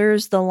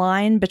blurs the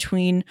line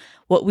between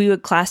what we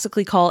would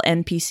classically call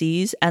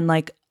NPCs and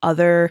like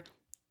other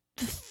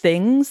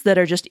things that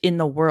are just in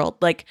the world.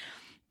 Like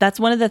that's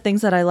one of the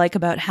things that I like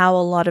about how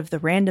a lot of the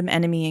random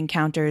enemy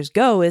encounters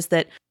go, is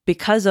that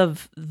because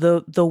of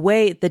the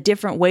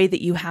different way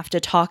that you have to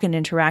talk and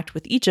interact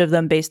with each of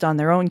them based on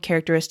their own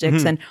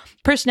characteristics and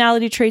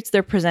personality traits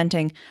they're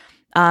presenting,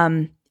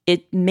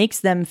 it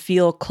makes them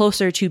feel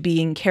closer to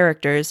being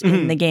characters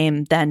in the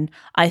game than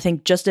I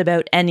think just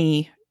about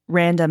any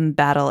random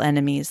battle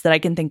enemies that I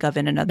can think of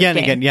in another game.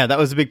 And again, that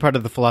was a big part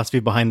of the philosophy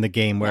behind the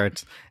game, where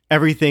it's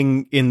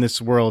everything in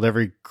this world,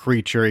 every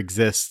creature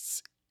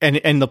exists,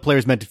 and the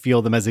player's meant to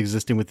feel them as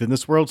existing within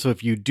this world. So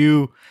if you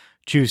do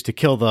choose to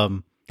kill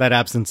them, that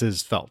absence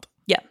is felt.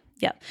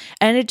 Yeah.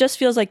 And it just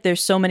feels like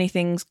there's so many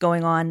things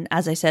going on,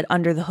 as I said,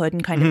 under the hood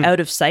and kind of out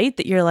of sight,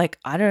 that you're like,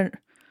 I don't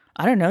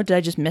know. Did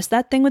I just miss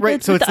that thing with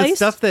right? So with it's the the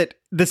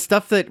ice?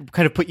 stuff that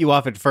kind of put you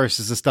off at first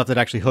is the stuff that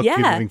actually hooked you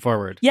moving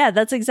forward. Yeah,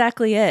 that's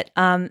exactly it.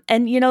 And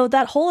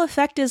that whole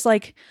effect is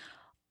like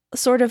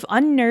sort of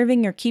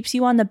unnerving or keeps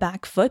you on the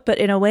back foot, but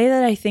in a way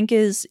that I think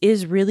is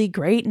really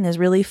great and is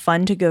really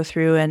fun to go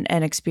through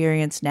and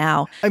experience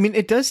now. I mean,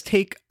 it does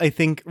take, I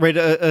think, right,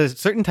 a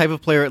certain type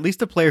of player, at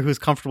least a player who's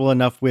comfortable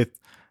enough with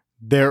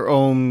their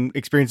own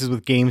experiences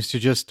with games, to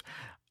just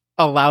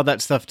allow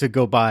that stuff to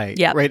go by.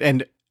 Yeah. Right.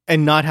 And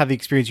not have the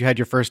experience you had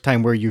your first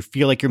time, where you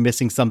feel like you're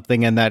missing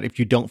something, and that if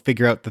you don't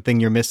figure out the thing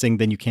you're missing,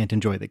 then you can't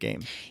enjoy the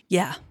game.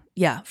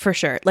 Yeah, for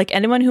sure. Like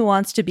anyone who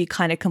wants to be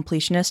kind of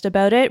completionist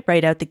about it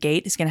right out the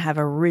gate is going to have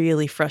a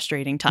really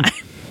frustrating time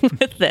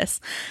with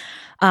this.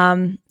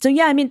 So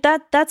yeah, I mean,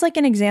 that's like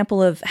an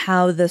example of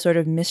how the sort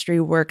of mystery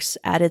works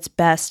at its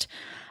best.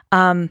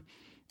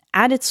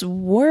 At its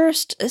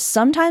worst,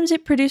 sometimes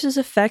it produces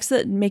effects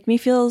that make me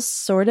feel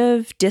sort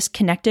of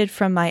disconnected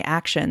from my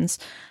actions,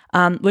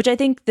 which I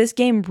think this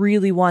game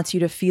really wants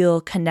you to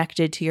feel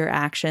connected to your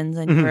actions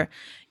and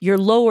your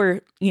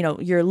lower,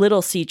 your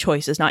little c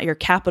choices, not your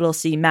capital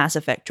C Mass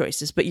Effect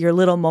choices, but your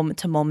little moment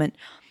to moment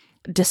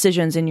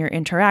decisions in your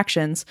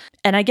interactions.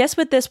 And I guess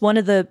with this, one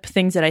of the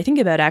things that I think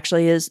about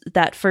actually is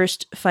that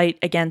first fight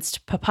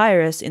against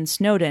Papyrus in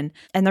Snowdin.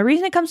 And the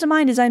reason it comes to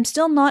mind is I'm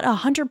still not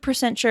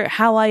 100% sure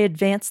how I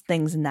advanced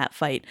things in that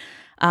fight.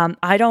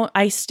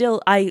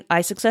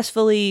 I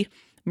successfully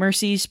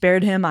Mercy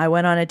spared him. I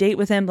went on a date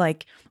with him,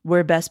 like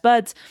we're best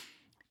buds,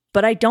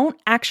 but I don't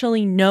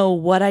actually know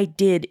what I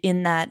did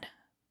in that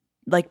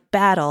like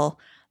battle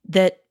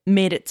that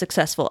made it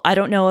successful. I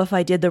don't know if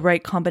I did the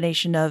right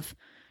combination of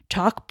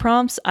talk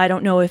prompts. I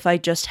don't know if I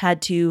just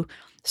had to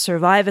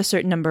survive a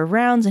certain number of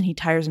rounds and he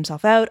tires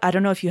himself out. I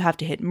don't know if you have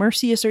to hit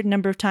Mercy a certain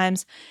number of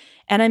times.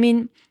 And I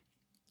mean,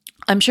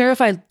 I'm sure if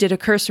I did a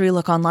cursory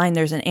look online,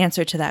 there's an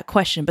answer to that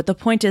question. But the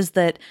point is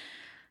that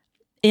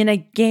in a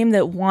game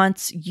that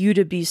wants you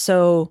to be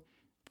so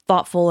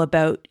thoughtful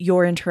about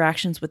your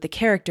interactions with the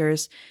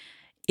characters,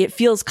 it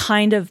feels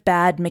kind of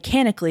bad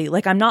mechanically.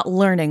 Like I'm not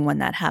learning when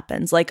that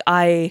happens. Like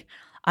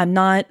I'm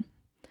not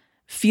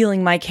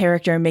feeling my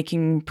character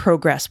making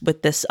progress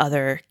with this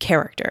other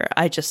character.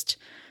 I just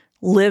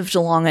lived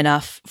long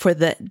enough for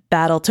the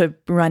battle to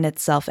run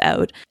itself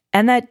out.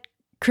 And that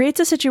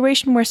creates a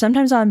situation where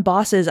sometimes on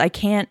bosses, I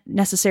can't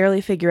necessarily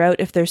figure out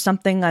if there's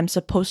something I'm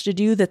supposed to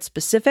do that's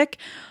specific,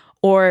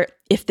 or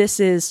if this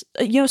is,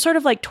 sort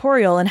of like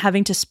Toriel and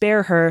having to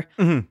spare her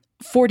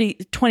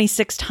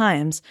 26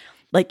 times.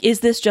 Like, is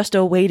this just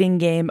a waiting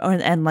game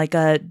and like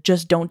a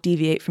just don't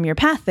deviate from your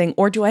path thing?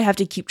 Or do I have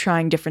to keep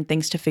trying different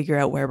things to figure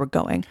out where we're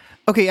going?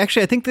 Okay,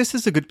 actually, I think this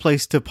is a good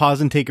place to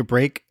pause and take a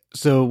break.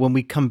 So when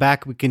we come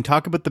back, we can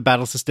talk about the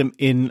battle system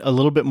in a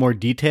little bit more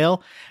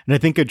detail. And I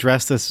think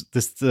address this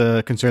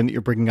concern that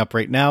you're bringing up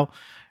right now.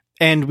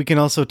 And we can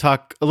also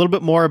talk a little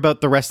bit more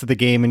about the rest of the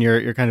game and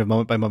your kind of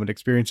moment-by-moment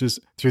experiences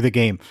through the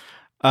game.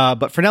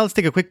 But for now, let's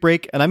take a quick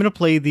break, and I'm going to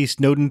play the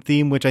Snowdin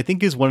theme, which I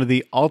think is one of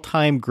the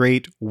all-time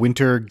great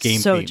winter game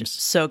themes.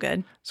 So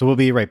good. So we'll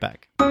be right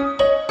back.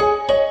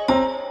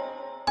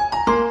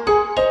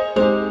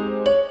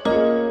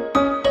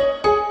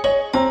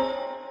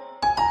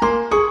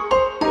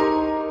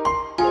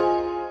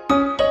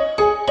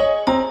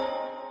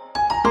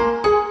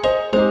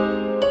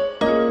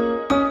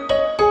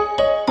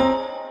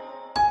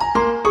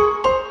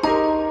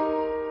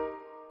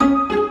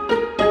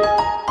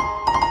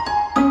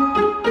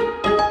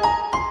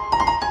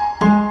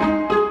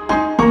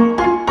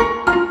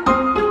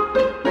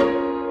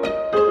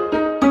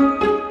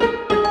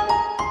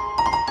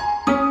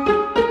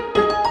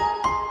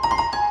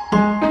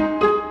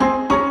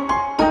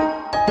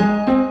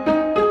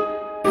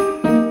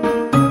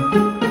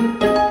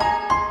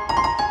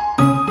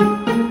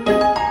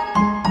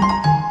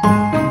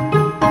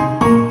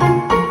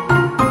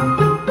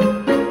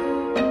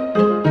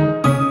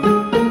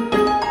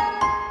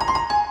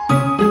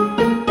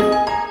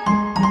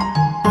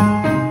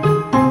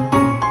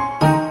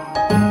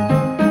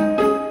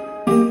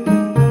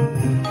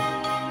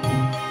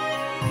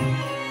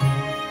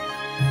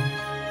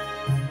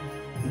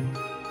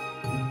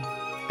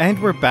 And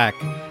we're back.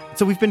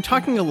 So we've been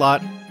talking a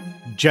lot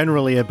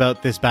generally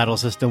about this battle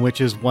system,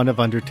 which is one of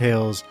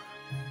Undertale's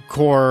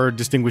core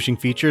distinguishing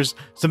features.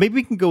 So maybe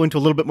we can go into a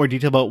little bit more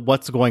detail about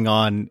what's going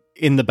on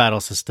in the battle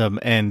system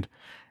and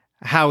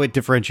how it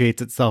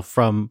differentiates itself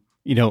from,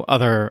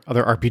 other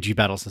RPG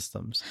battle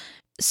systems.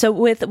 So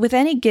with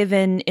any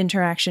given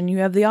interaction, you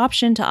have the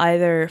option to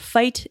either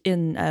fight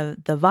in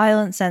the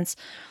violent sense,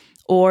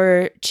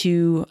 or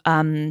to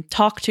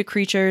talk to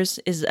creatures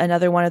is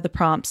another one of the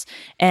prompts.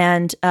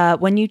 And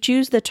when you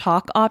choose the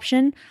talk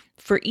option,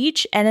 for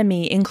each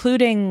enemy,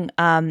 including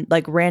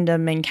like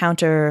random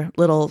encounter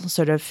little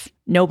sort of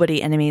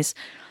nobody enemies,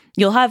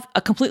 you'll have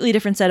a completely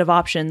different set of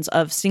options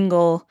of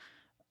single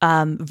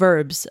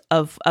verbs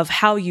of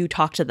how you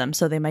talk to them.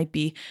 So they might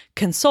be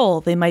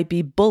console, they might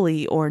be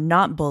bully or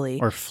not bully.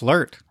 Or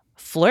flirt.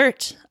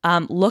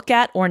 Look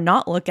at or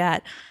not look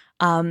at.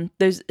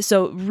 There's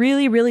so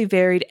really, really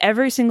varied.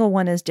 Every single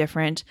one is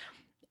different.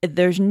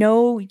 There's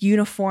no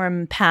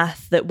uniform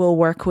path that will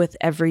work with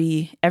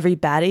every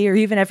baddie or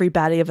even every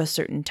baddie of a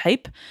certain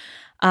type.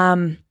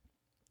 And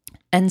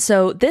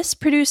so this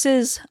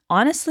produces,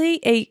 honestly,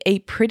 a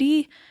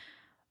pretty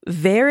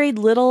varied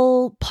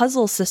little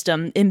puzzle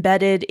system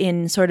embedded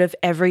in sort of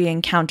every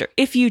encounter,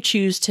 if you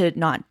choose to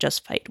not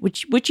just fight,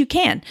 which you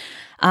can.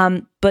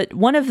 But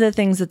one of the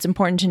things that's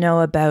important to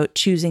know about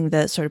choosing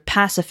the sort of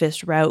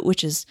pacifist route,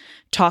 which is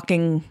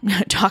talking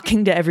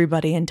to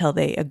everybody until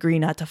they agree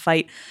not to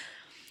fight,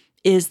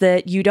 is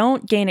that you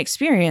don't gain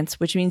experience,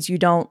 which means you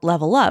don't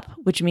level up,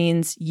 which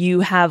means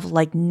you have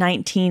like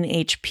 19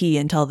 HP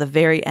until the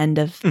very end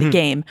of the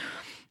game,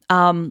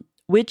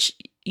 which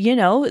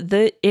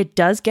it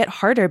does get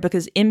harder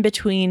because in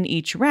between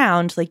each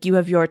round, like you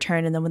have your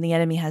turn, and then when the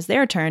enemy has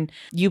their turn,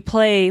 you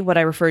play what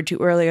I referred to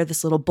earlier,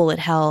 this little bullet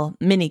hell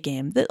mini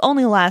game that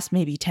only lasts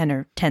maybe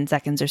 10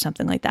 seconds or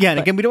something like that. Yeah, and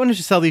again, we don't want to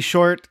just sell these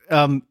short.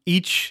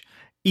 Each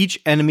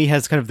each enemy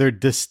has kind of their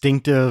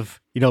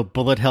distinctive,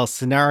 bullet hell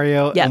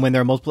scenario. Yeah. And when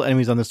there are multiple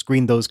enemies on the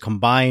screen, those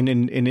combine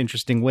in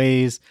interesting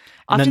ways.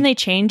 Often they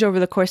change over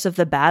the course of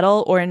the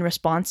battle or in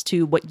response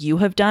to what you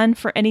have done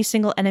for any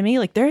single enemy.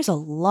 Like there's a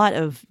lot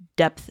of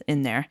depth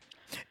in there.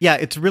 Yeah,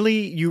 it's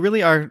really,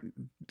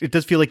 it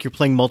does feel like you're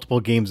playing multiple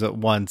games at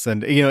once.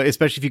 And,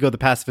 especially if you go the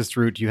pacifist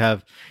route, you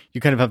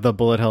kind of have the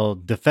bullet hell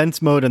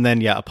defense mode and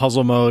then, a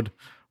puzzle mode.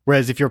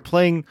 Whereas if you're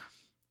playing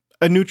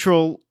a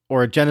neutral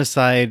or a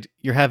genocide,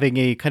 you're having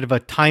a kind of a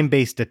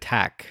time-based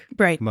attack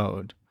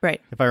mode. Right.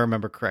 If I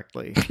remember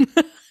correctly.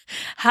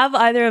 Have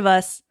either of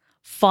us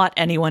fought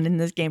anyone in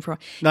this game for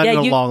Not in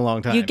a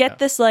long time. You get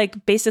this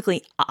like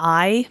basically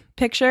eye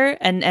picture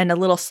and a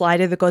little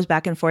slider that goes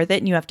back and forth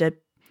and you have to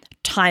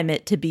time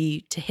it to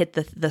hit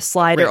the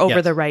slider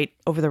over the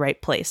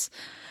right place.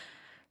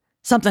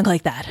 Something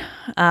like that.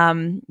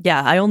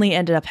 I only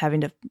ended up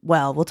having to,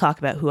 we'll talk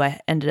about who I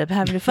ended up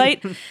having to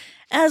fight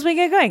as we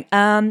get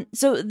going.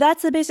 So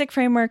that's the basic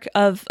framework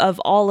of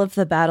all of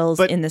the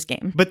battles in this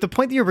game. But the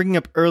point that you're bringing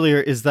up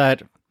earlier is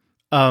that,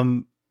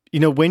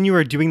 when you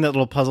are doing that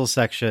little puzzle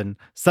section,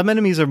 some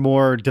enemies are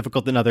more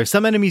difficult than others.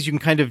 Some enemies you can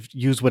kind of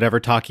use whatever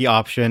talkie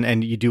option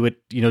and you do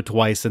it,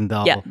 twice and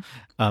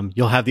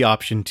you'll have the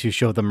option to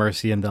show them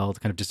mercy and they'll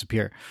kind of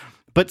disappear.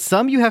 But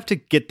some you have to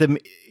get them,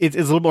 it's a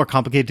little more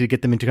complicated to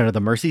get them into kind of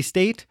the mercy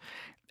state.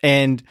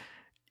 And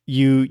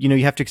you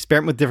have to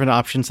experiment with different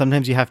options.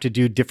 Sometimes you have to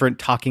do different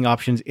talking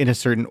options in a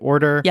certain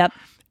order. Yep.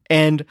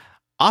 And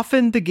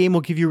often the game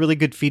will give you really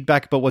good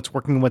feedback about what's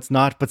working and what's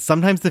not, but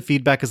sometimes the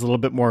feedback is a little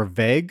bit more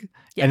vague.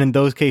 Yep. And in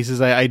those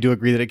cases, I do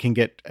agree that it can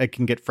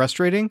get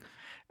frustrating.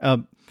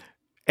 Like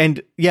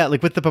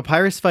with the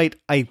papyrus fight,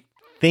 I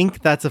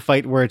think that's a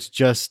fight where it's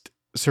just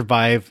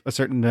survive a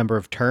certain number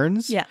of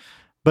turns. Yeah.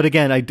 But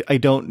again, I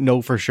don't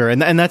know for sure.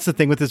 And that's the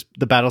thing with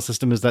the battle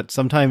system is that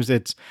sometimes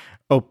it's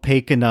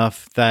opaque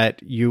enough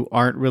that you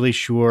aren't really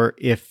sure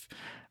if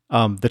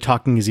the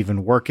talking is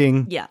even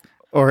working. Yeah.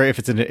 Or if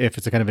it's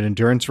a kind of an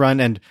endurance run.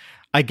 And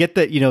I get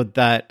that,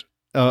 that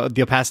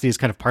the opacity is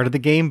kind of part of the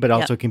game, but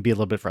also can be a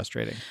little bit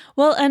frustrating.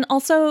 Well, and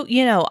also,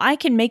 I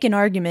can make an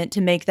argument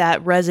to make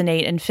that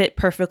resonate and fit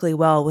perfectly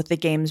well with the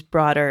game's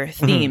broader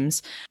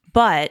themes.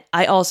 But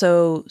I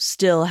also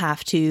still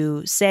have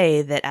to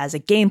say that as a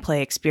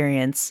gameplay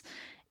experience,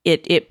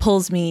 it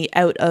pulls me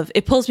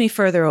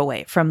further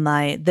away from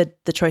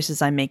the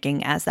choices I'm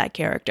making as that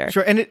character.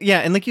 Sure. And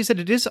and like you said,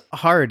 it is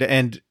hard.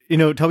 And,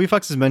 Toby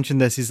Fox has mentioned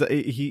this.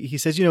 He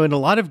says, in a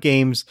lot of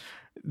games,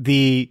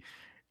 the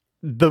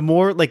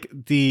more like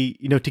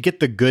to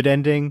get the good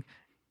ending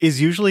is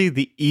usually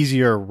the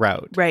easier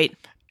route. Right.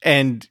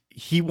 And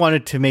he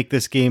wanted to make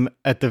this game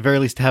at the very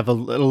least to have a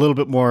little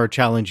bit more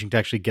challenging to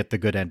actually get the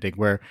good ending,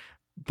 where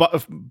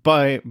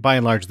by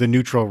and large, the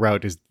neutral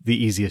route is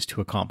the easiest to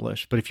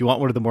accomplish. But if you want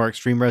one of the more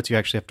extreme routes, you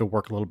actually have to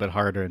work a little bit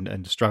harder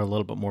and struggle a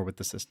little bit more with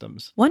the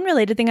systems. One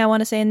related thing I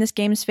want to say in this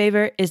game's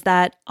favor is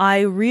that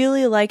I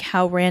really like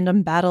how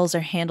random battles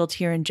are handled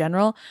here in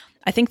general.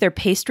 I think they're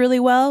paced really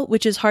well,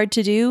 which is hard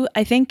to do.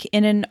 I think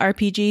in an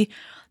RPG,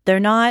 they're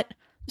not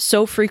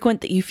so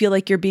frequent that you feel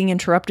like you're being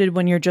interrupted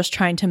when you're just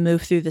trying to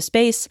move through the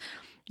space.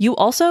 You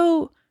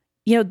also,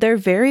 they're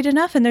varied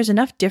enough and there's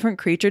enough different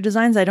creature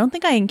designs. I don't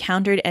think I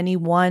encountered any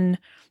one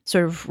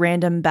sort of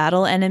random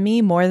battle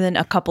enemy more than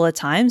a couple of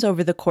times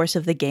over the course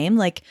of the game.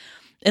 Like,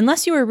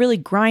 unless you were really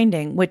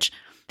grinding, which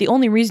the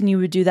only reason you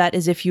would do that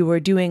is if you were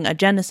doing a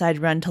genocide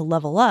run to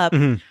level up,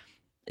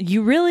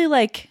 you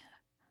really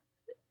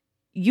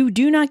you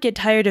do not get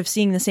tired of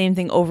seeing the same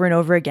thing over and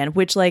over again,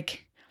 which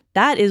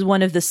that is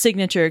one of the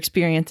signature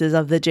experiences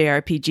of the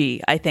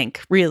JRPG, I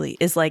think, really,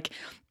 is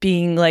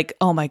being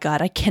oh my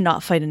God, I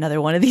cannot fight another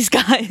one of these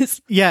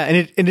guys. Yeah, and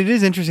it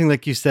is interesting,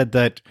 like you said,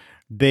 that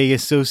they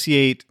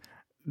associate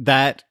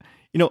that,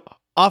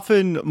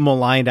 often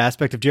maligned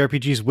aspect of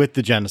JRPGs with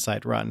the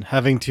genocide run,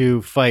 having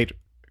to fight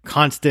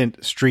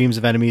constant streams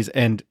of enemies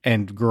and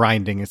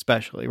grinding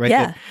especially, right?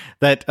 Yeah.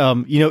 That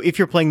if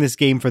you're playing this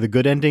game for the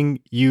good ending,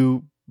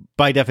 you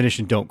by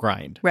definition don't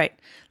grind. Right.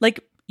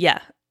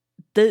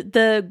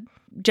 The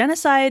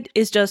genocide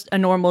is just a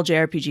normal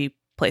JRPG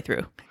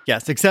playthrough.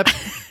 Yes, except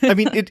I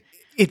mean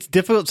it's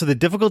difficult, so the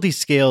difficulty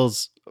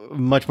scales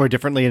much more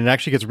differently and it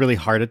actually gets really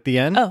hard at the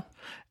end. Oh.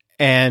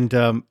 And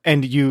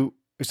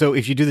so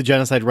if you do the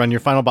genocide run, your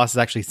final boss is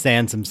actually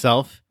Sans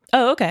himself.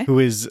 Oh, okay. Who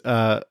is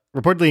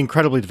reportedly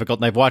incredibly difficult,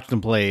 and I've watched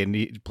him play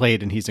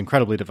and he's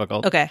incredibly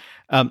difficult. Okay.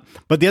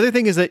 But the other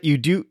thing is that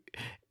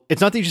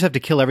it's not that you just have to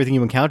kill everything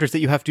you encounter, it's that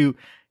you have to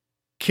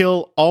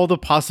kill all the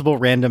possible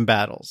random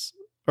battles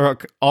or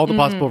all the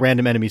possible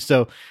random enemies.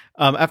 So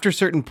after a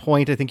certain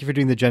point, I think if you're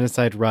doing the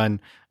genocide run,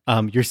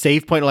 Your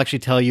save point will actually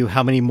tell you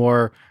how many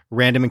more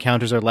random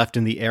encounters are left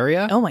in the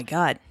area. Oh my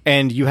God.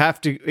 And you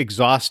have to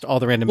exhaust all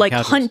the random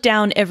encounters. Hunt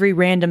down every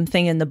random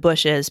thing in the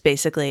bushes,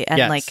 basically. And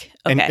yes.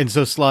 okay. And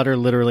so slaughter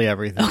literally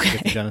everything to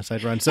get the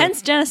genocide run. So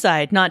hence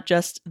genocide, not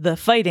just the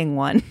fighting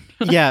one.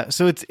 yeah.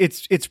 So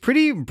it's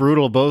pretty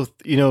brutal, both,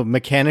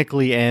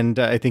 mechanically and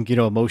I think,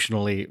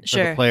 emotionally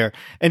for the player.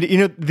 And,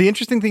 the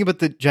interesting thing about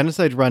the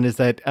genocide run is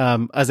that,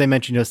 as I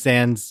mentioned,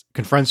 Sans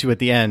confronts you at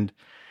the end.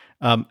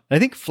 I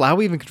think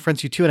Flowey even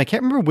confronts you too, and I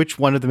can't remember which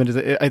one of them it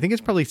is. I think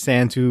it's probably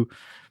Sans who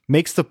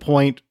makes the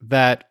point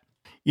that,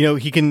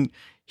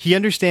 he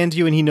understands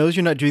you and he knows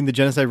you're not doing the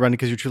genocide run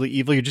because you're truly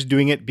evil. You're just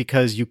doing it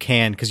because you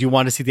can, because you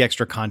want to see the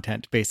extra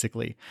content,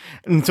 basically.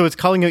 And so it's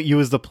calling out you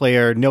as the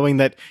player, knowing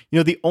that,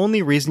 the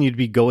only reason you'd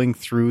be going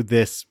through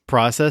this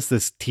process,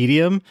 this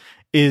tedium,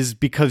 is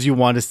because you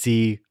want to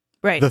see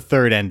the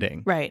third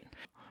ending. Right.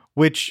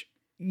 Which,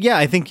 yeah,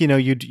 I think,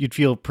 you'd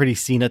feel pretty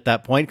seen at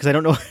that point, because I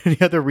don't know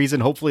any other reason,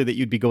 hopefully, that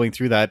you'd be going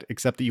through that,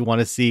 except that you want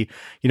to see,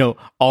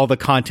 all the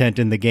content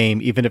in the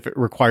game, even if it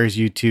requires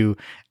you to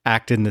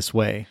act in this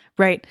way.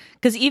 Right.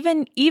 Because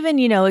even,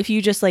 if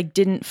you just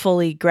didn't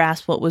fully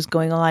grasp what was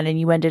going on and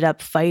you ended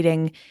up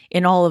fighting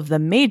in all of the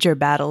major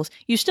battles,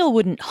 you still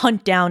wouldn't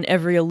hunt down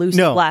every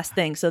elusive last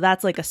thing. So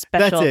that's a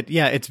special. That's it.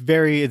 Yeah. It's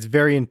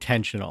very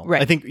intentional.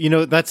 Right. I think,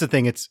 that's the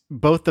thing. It's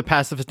both the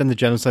pacifist and the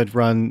genocide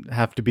run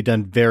have to be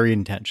done very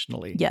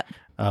intentionally. Yeah.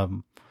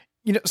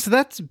 So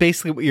that's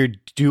basically what you're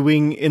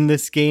doing in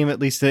this game, at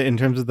least in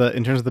terms of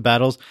the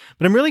battles.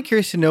 But I'm really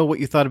curious to know what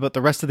you thought about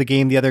the rest of the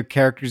game, the other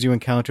characters you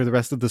encounter, the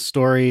rest of the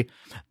story.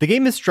 The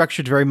game is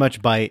structured very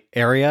much by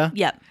area.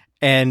 Yeah.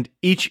 And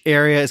each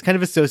area is kind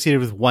of associated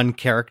with one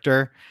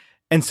character.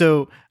 And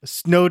so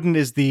Snowdin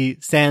is the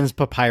Sans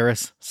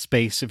Papyrus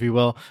space, if you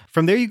will.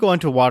 From there, you go on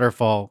to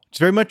Waterfall. It's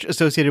very much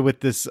associated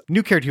with this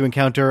new character you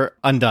encounter,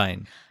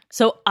 Undyne.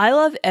 So I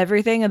love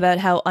everything about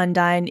how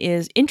Undyne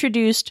is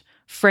introduced,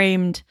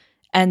 framed,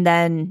 and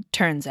then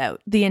turns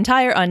out. The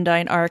entire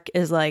Undyne arc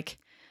is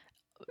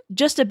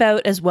just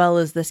about as well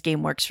as this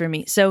game works for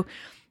me. So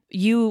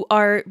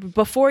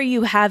before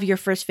you have your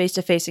first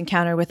face-to-face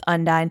encounter with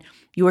Undyne,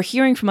 you are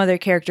hearing from other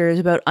characters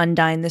about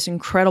Undyne, this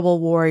incredible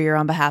warrior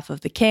on behalf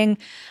of the king,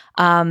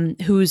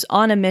 who's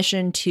on a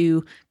mission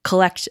to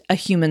collect a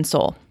human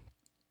soul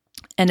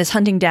and is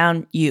hunting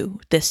down you,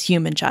 this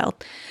human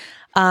child.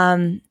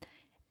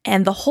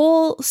 And the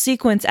whole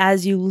sequence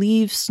as you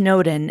leave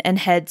Snowdin and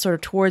head sort of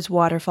towards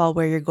Waterfall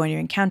where you're going to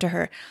encounter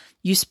her,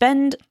 you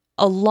spend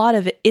a lot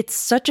of it. It's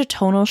such a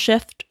tonal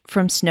shift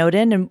from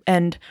Snowdin.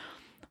 And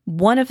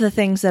one of the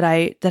things that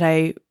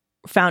I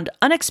found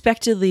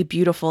unexpectedly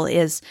beautiful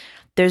is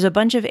there's a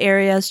bunch of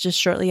areas just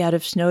shortly out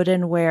of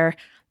Snowdin where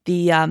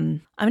the,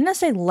 I'm going to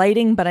say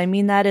lighting, but I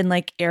mean that in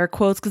air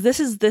quotes, because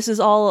this is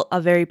all a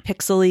very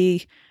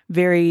pixely,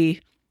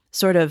 very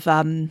sort of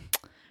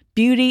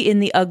beauty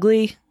in the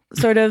ugly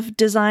sort of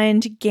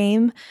designed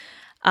game.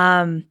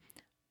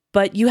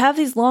 But you have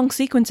these long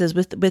sequences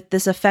with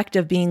this effect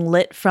of being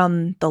lit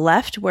from the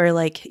left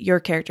where your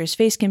character's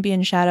face can be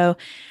in shadow,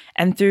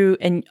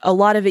 and a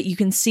lot of it you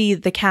can see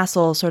the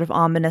castle sort of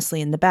ominously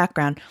in the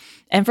background.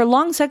 And for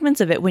long segments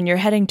of it, when you're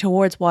heading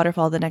towards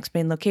Waterfall, the next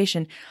main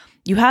location,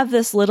 you have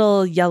this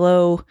little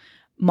yellow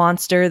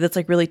monster that's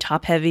really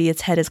top heavy.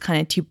 Its head is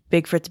kind of too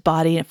big for its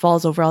body and it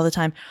falls over all the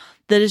time,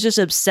 that is just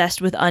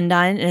obsessed with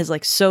Undyne and is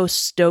so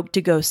stoked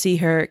to go see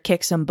her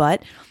kick some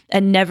butt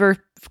and never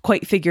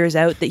quite figures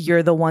out that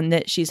you're the one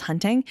that she's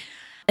hunting.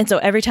 And so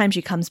every time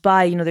she comes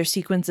by, there's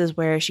sequences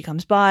where she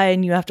comes by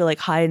and you have to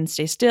hide and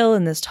stay still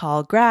in this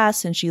tall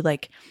grass, and she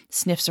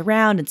sniffs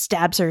around and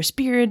stabs her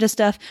spear into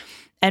stuff.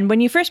 And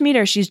when you first meet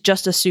her, she's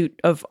just a suit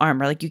of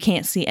armor. You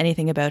can't see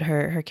anything about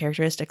her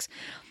characteristics.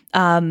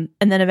 And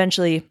then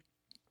eventually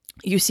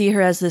you see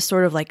her as this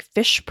sort of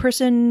fish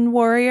person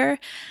warrior.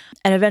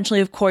 And eventually,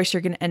 of course,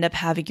 you're going to end up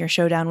having your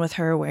showdown with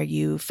her where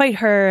you fight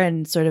her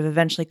and sort of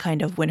eventually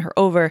kind of win her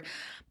over.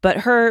 But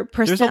her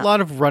personality... There's a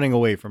lot of running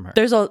away from her.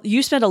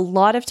 You spend a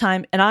lot of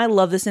time, and I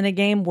love this in a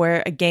game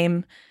where a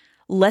game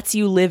lets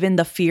you live in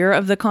the fear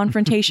of the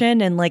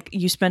confrontation and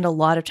you spend a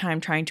lot of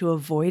time trying to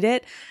avoid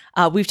it.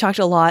 We've talked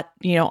a lot,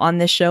 on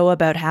this show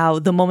about how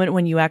the moment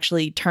when you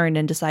actually turn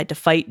and decide to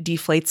fight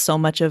deflates so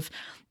much of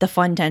the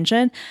fun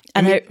tension.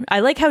 And I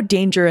like how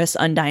dangerous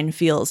Undyne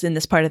feels in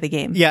this part of the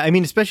game. Yeah,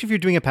 especially if you're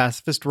doing a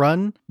pacifist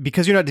run,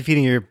 because you're not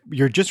defeating her,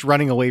 you're just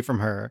running away from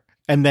her.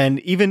 And then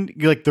even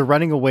the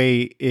running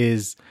away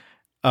is...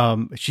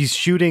 she's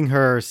shooting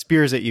her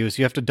spears at you, so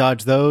you have to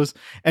dodge those.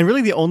 And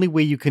really the only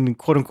way you can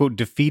quote unquote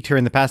defeat her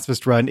in the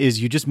pacifist run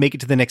is you just make it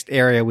to the next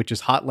area, which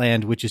is hot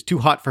land, which is too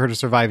hot for her to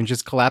survive and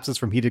just collapses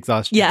from heat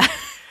exhaustion. Yeah.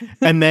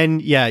 And then,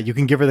 you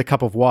can give her the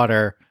cup of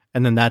water,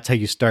 and then that's how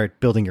you start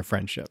building your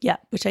friendship. Yeah,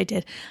 which I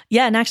did.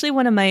 Yeah, and actually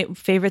one of my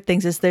favorite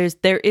things is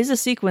there is a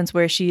sequence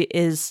where she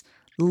is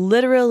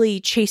literally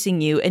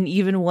chasing you, and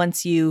even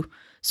once you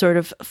sort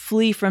of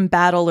flee from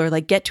battle or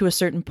get to a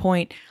certain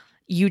point,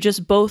 you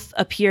just both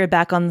appear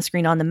back on the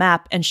screen on the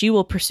map, and she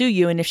will pursue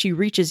you. And if she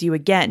reaches you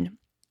again,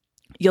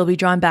 you'll be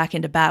drawn back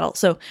into battle.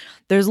 So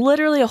there's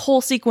literally a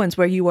whole sequence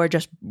where you are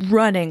just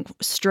running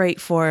straight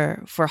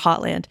for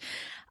Hotland.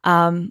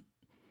 And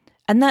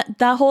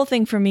that whole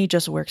thing for me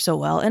just works so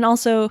well. And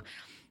also,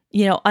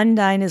 you know,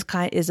 Undyne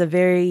is a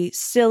very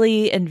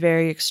silly and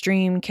very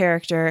extreme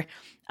character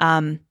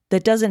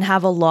that doesn't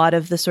have a lot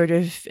of the sort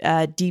of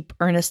deep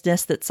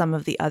earnestness that some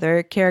of the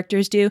other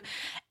characters do,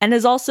 and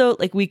is also,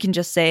 like, we can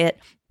just say it,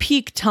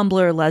 peak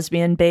Tumblr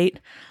lesbian bait.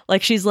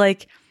 Like, she's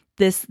like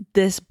this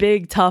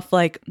big tough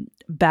like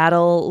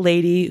battle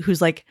lady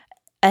who's like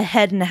a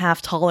head and a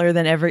half taller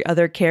than every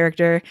other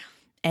character,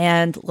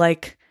 and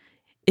like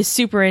is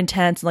super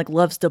intense and like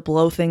loves to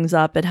blow things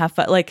up and have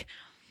fun. Like,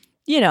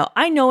 you know,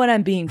 I know what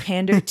I'm being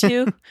pandered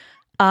to.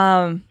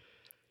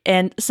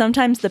 And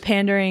sometimes the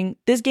pandering,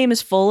 this game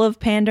is full of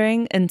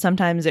pandering, and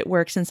sometimes it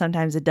works and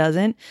sometimes it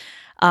doesn't.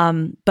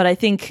 But I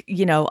think,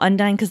 you know,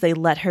 Undyne, because they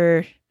let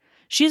her,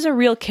 she's a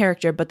real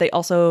character, but they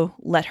also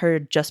let her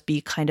just be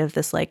kind of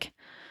this like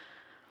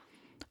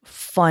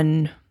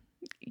fun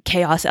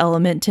chaos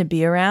element to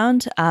be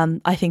around.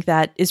 I think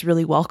that is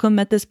really welcome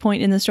at this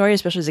point in the story,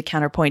 especially as a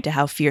counterpoint to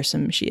how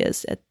fearsome she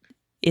is at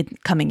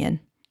it coming in.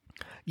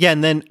 Yeah,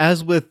 and then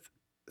as with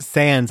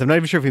Sans, I'm not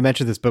even sure if we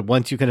mentioned this, but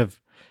once you kind of,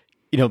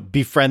 you know,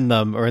 befriend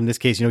them, or in this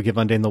case, you know, give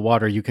Undyne the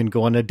water, you can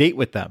go on a date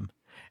with them.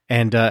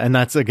 And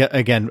that's,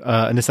 again,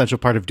 an essential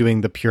part of doing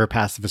the pure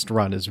pacifist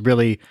run, is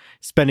really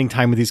spending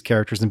time with these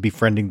characters and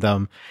befriending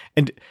them.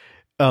 And,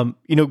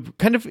 you know,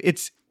 kind of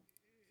it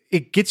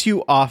gets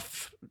you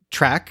off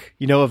track,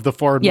 you know, of the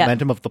forward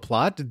momentum of the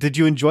plot. Did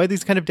you enjoy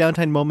these kind of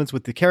downtime moments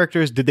with the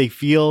characters? Did they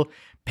feel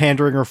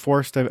pandering or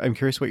forced? I'm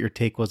curious what your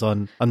take was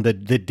on the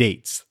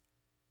dates.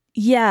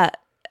 Yeah,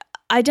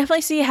 I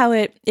definitely see how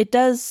it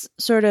does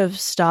sort of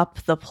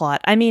stop the plot.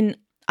 I mean,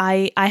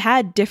 I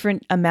had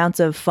different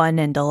amounts of fun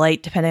and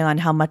delight depending on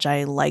how much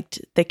I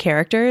liked the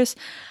characters.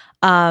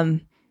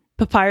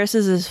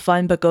 Papyrus's is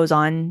fun but goes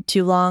on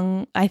too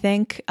long, I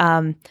think.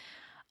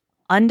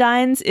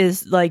 Undyne's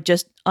is like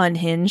just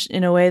unhinged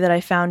in a way that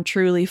I found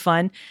truly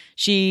fun.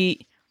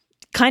 She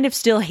kind of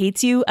still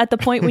hates you at the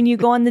point when you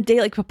go on the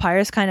date. Like,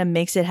 Papyrus kind of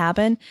makes it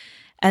happen.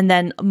 And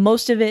then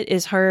most of it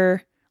is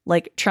her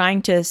like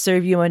trying to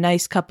serve you a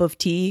nice cup of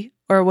tea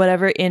or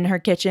whatever in her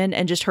kitchen,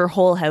 and just her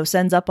whole house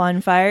ends up on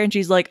fire, and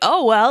she's like,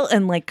 oh well,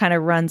 and like kind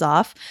of runs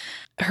off.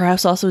 Her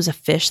house also is a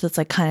fish that's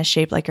like kind of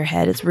shaped like her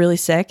head. It's really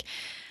sick.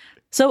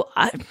 So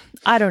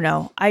I don't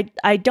know.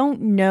 I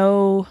don't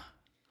know.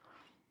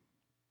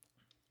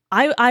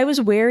 I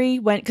was wary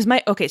when,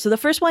 so the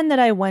first one that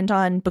I went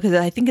on, because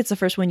I think it's the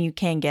first one you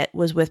can get,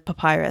 was with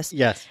Papyrus.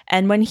 Yes.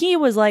 And when he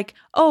was like,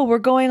 oh, we're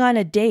going on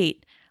a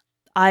date,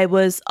 I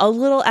was a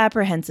little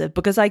apprehensive,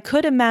 because I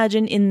could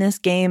imagine in this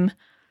game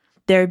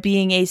there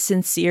being a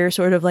sincere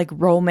sort of like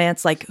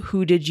romance, like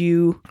who did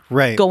you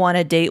go on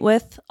a date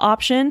with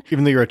option.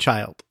 Even though you're a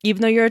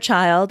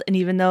child. And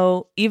even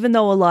though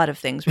a lot of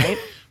things, right?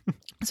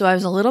 So I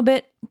was a little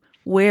bit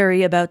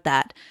wary about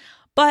that.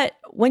 But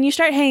when you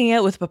start hanging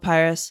out with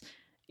Papyrus,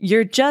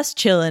 you're just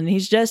chilling.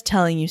 He's just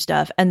telling you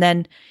stuff. And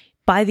then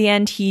by the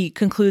end, he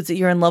concludes that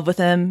you're in love with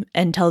him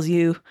and tells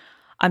you,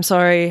 I'm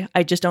sorry,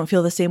 I just don't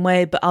feel the same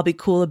way, but I'll be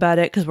cool about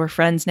it because we're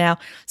friends now.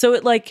 So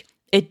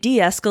it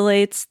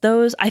de-escalates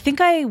those. I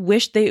think I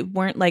wish they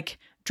weren't like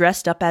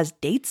dressed up as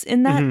dates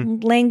in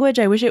that language.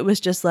 I wish it was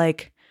just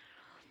like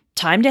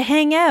time to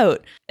hang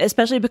out,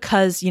 especially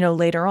because, you know,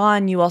 later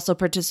on you also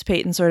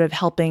participate in sort of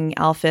helping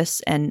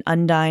Alphys and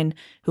Undyne,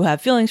 who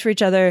have feelings for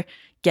each other,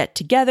 get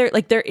together.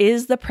 Like, there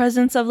is the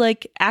presence of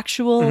like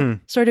actual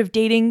sort of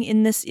dating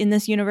in this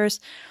universe.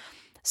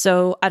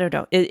 So I don't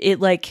know.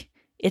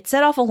 It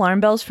set off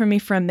alarm bells for me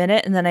for a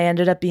minute, and then I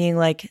ended up being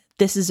like,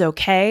 this is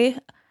okay.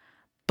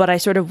 But I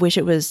sort of wish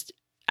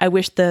I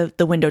wish the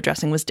window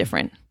dressing was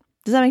different.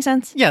 Does that make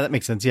sense? Yeah, that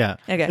makes sense. Yeah.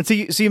 Okay. And so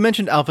you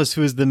mentioned Alphys,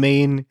 who is the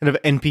main kind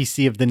of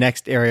NPC of the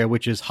next area,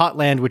 which is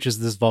Hotland, which is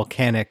this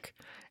volcanic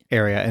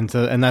area. And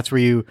that's where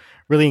you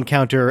really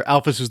encounter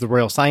Alphys, who's the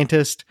royal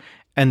scientist,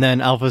 and then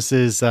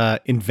Alphys's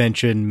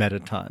invention,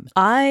 Mettaton.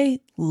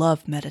 I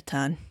love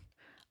Mettaton.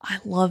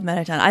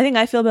 I think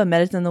I feel about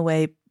Mettaton the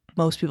way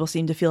most people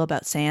seem to feel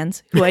about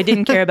Sans, who I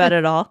didn't care about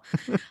at all.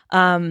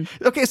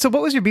 Okay, so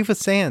what was your beef with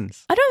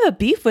Sans? I don't have a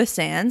beef with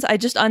Sans. I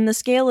just, on the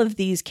scale of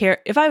these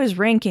if I was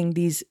ranking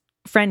these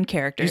friend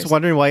characters, You're just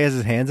wondering why he has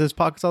his hands in his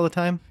pockets all the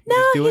time?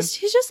 No, he's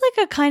just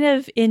like a kind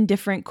of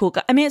indifferent, cool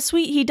guy. I mean, it's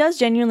sweet. He does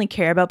genuinely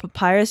care about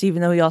Papyrus,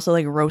 even though he also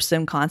like roasts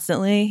him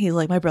constantly. He's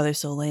like, my brother's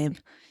so lame.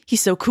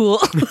 He's so cool.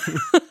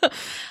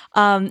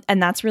 And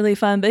that's really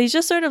fun. But he's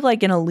just sort of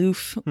like an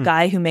aloof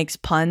guy who makes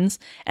puns.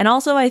 And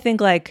also, I think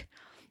like,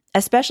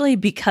 especially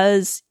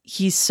because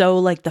he's so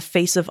like the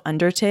face of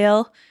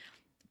Undertale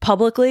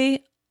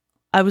publicly,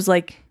 I was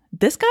like,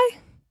 this guy?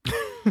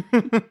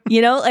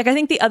 You know, like I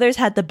think the others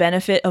had the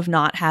benefit of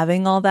not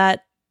having all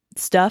that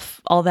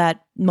stuff, all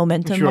that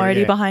momentum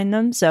already behind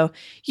them. So,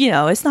 you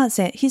know, it's not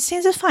Sans.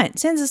 Sans is fine.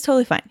 Sans is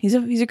totally fine. He's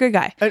a good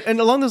guy. And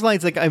along those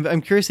lines, like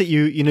I'm curious that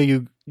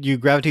you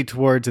gravitate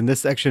towards in this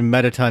section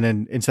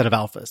Mettaton instead of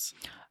Alphys.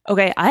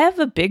 Okay, I have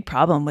a big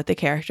problem with the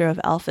character of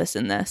Alphys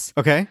in this.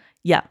 Okay.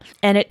 Yeah.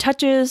 And it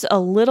touches a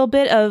little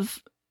bit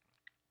of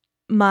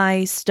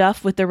my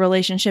stuff with the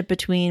relationship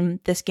between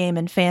this game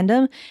and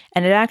fandom.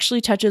 And it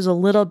actually touches a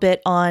little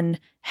bit on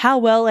how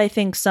well I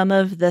think some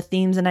of the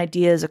themes and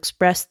ideas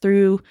expressed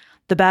through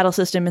the battle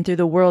system and through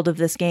the world of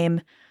this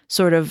game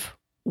sort of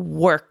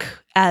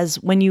work as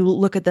when you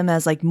look at them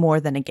as like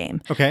more than a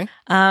game. Okay.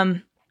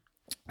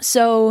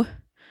 So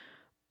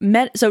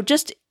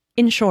just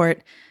in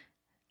short,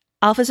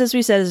 Alphys, as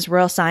we said, is a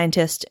royal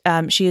scientist.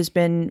 She has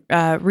been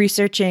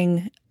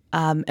researching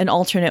an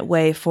alternate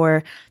way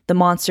for the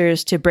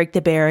monsters to break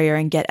the barrier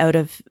and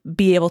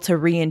be able to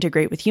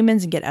reintegrate with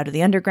humans and get out of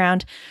the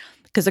underground.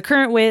 Because the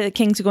current way that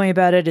King's going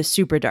about it is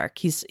super dark.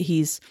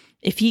 He's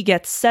if he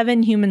gets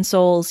 7 human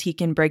souls, he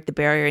can break the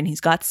barrier, and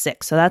he's got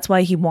 6. So that's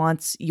why he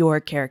wants your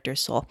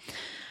character's soul.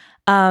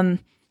 But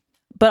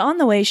on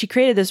the way, she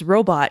created this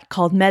robot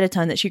called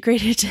Mettaton that she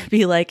created to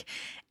be like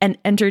an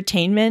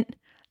entertainment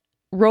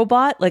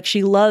robot. Like,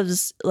 she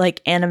loves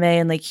like anime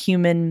and like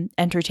human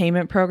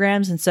entertainment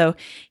programs. And so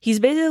he's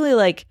basically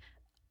like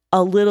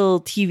a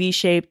little TV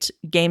shaped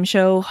game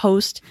show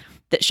host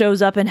that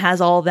shows up and has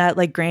all that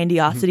like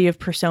grandiosity of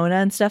persona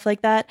and stuff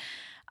like that.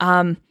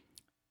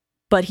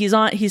 But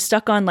he's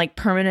stuck on like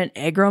permanent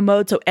aggro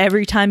mode. So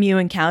every time you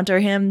encounter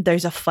him,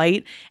 there's a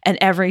fight, and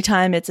every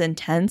time it's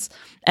intense.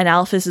 And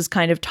Alphys is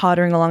kind of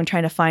tottering along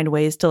trying to find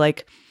ways to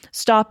like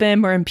stop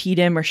him or impede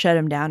him or shut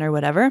him down or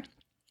whatever.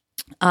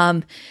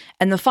 And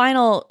the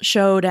final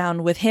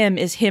showdown with him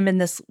is him in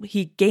this,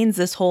 he gains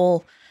this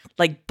whole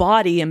like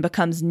body and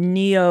becomes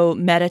Neo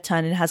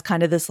Mettaton and has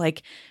kind of this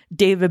like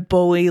David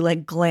Bowie,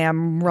 like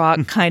glam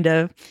rock kind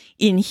of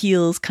in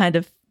heels kind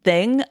of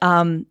thing.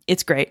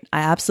 It's great. I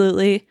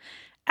absolutely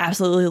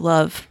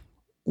love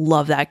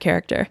that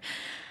character.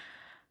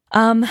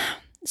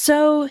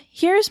 So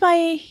here's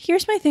my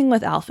thing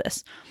with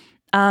Alphys.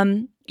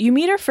 You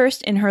meet her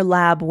first in her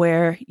lab,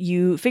 where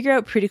you figure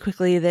out pretty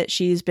quickly that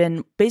she's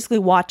been basically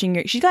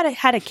watching she's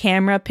had a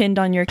camera pinned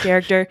on your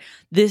character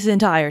this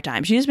entire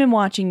time. She's been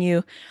watching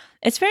you.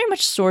 It's very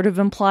much sort of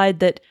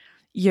implied that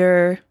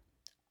you're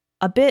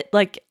a bit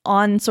like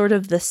on sort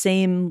of the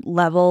same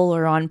level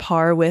or on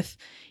par with,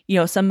 you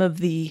know, some of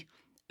the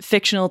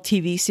fictional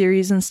TV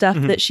series and stuff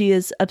that she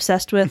is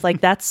obsessed with.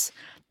 Like that's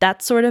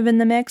sort of in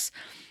the mix.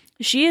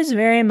 She is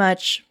very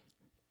much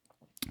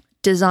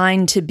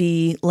designed to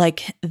be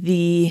like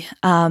the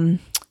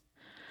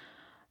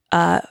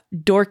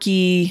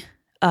dorky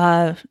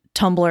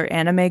Tumblr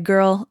anime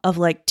girl of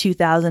like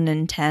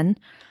 2010.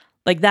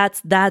 Like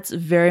that's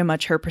very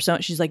much her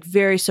persona. She's like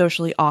very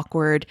socially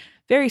awkward,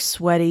 very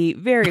sweaty,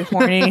 very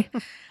horny,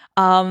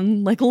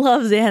 like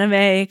loves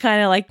anime,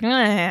 kind of like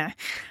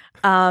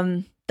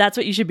that's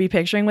what you should be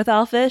picturing with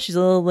Alphys. She's a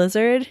little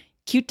lizard,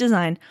 cute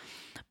design.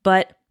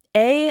 But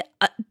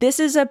this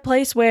is a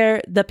place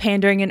where the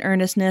pandering and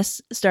earnestness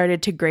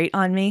started to grate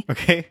on me.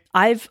 Okay.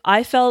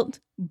 I felt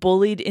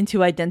bullied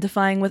into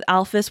identifying with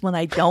Alphys when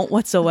I don't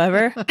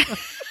whatsoever.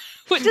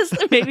 Which is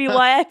maybe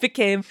why I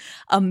became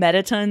a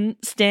Mettaton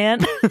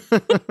stan.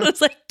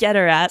 It's like, get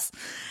her ass.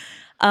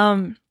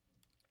 And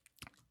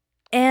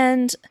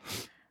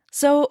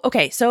so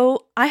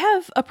I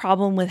have a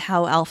problem with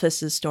how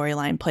Alphys'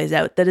 storyline plays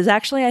out that is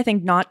actually, I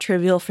think, not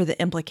trivial for the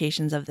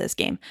implications of this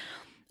game.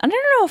 And I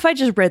don't know if I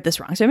just read this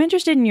wrong, so I'm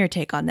interested in your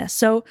take on this.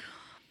 So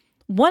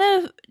one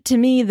of, to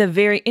me, the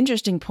very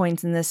interesting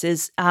points in this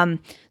is,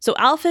 so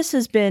Alphys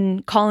has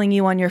been calling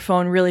you on your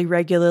phone really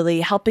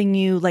regularly, helping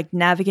you like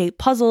navigate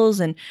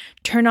puzzles and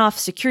turn off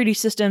security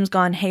systems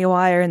gone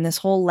haywire and this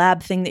whole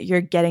lab thing that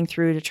you're getting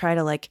through to try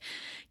to like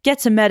get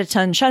to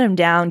Mettaton, shut him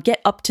down, get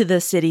up to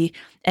the city.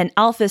 And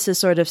Alphys has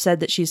sort of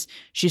said that she's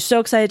so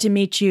excited to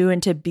meet you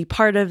and to be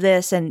part of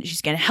this, and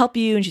she's going to help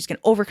you and she's going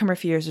to overcome her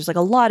fears. There's like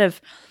a lot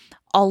of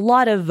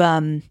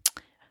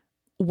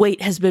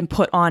weight has been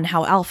put on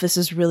how Alphys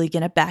is really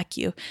going to back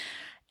you.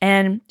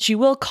 And she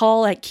will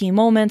call at key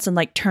moments and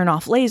like turn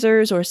off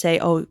lasers or say,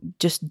 oh,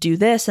 just do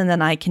this and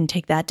then I can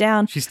take that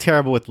down. She's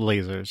terrible with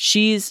lasers.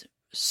 She's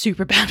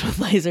super bad with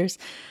lasers.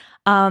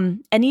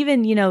 And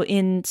even, you know,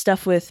 in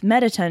stuff with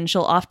Mettaton,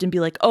 she'll often be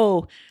like,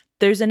 oh,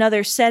 there's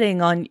another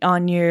setting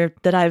on your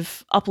that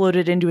I've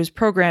uploaded into his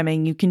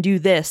programming. You can do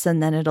this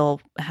and then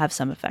it'll have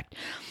some effect.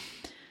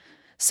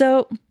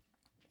 So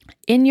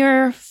in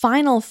your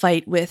final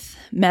fight with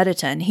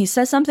Mettaton, he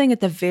says something at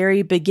the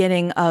very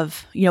beginning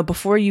of, you know,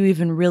 before you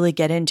even really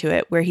get into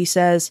it, where he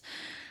says,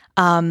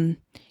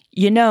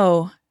 you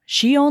know,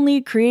 she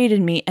only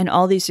created me and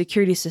all these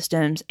security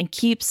systems and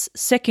keeps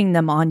sicking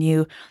them on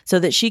you so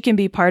that she can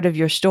be part of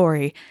your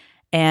story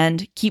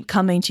and keep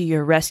coming to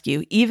your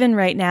rescue. Even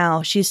right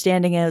now, she's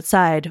standing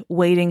outside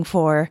waiting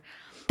for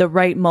the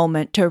right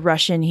moment to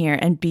rush in here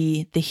and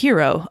be the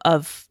hero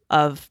of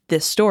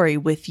this story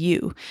with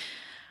you.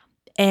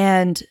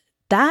 And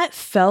that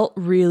felt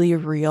really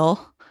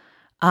real,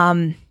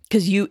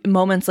 because you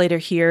moments later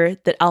hear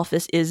that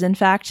Alphys is in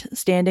fact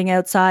standing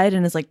outside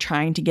and is like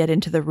trying to get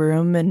into the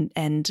room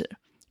and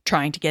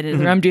trying to get into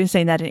the room. I'm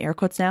saying that in air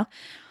quotes now.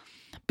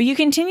 But you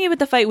continue with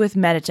the fight with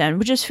Mettaton,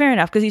 which is fair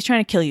enough because he's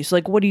trying to kill you. So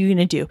like, what are you going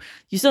to do?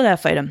 You still got to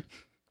fight him.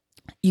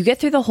 You get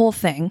through the whole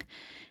thing.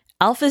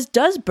 Alphys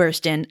does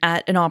burst in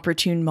at an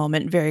opportune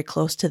moment very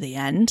close to the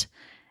end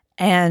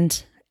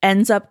and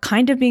ends up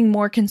kind of being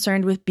more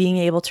concerned with being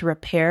able to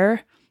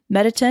repair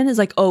Mettaton. Is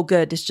like, oh,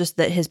 good, it's just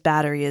that his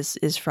battery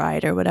is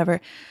fried or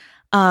whatever.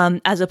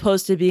 As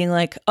opposed to being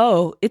like,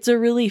 oh, it's a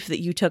relief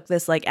that you took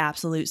this like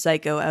absolute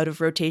psycho out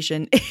of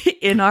rotation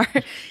in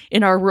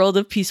our world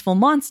of peaceful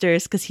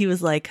monsters, because he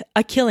was like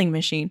a killing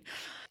machine.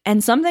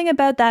 And something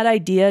about that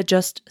idea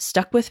just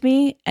stuck with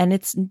me, and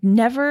it's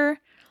never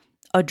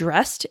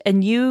addressed.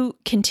 And you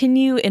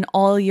continue in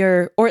all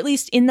your, or at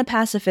least in the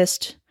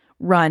pacifist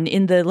run,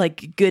 in the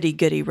like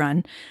goody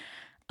run,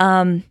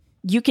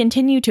 you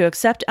continue to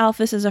accept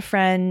Alphys as a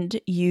friend.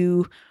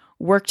 You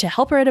work to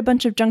help her at a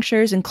bunch of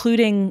junctures,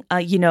 including,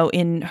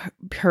 in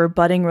her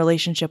budding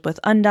relationship with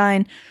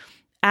Undyne.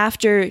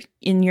 After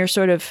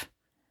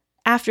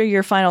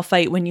your final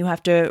fight, when you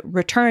have to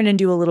return and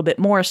do a little bit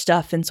more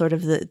stuff in sort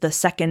of the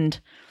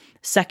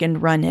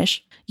second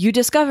run-ish, you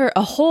discover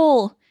a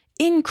whole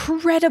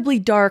incredibly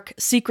dark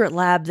secret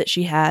lab that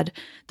she had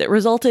that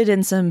resulted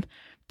in some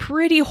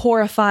pretty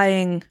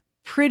horrifying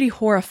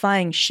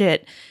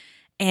shit.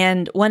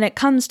 And when it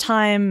comes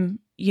time,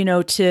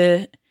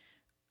 to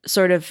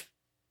sort of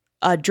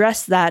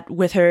address that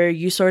with her,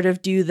 you sort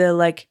of do the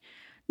like,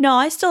 no,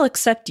 I still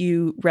accept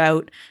you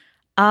route.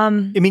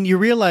 You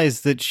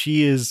realize that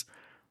she is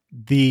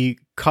the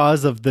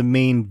cause of the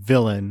main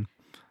villain.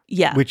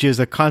 Yeah. Which is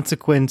a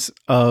consequence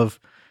of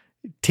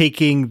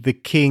taking the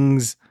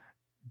king's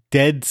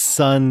dead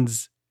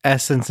son's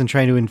essence and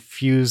trying to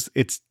infuse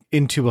it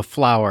into a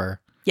flower.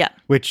 Yeah.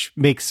 Which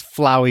makes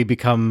Flowey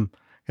become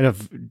kind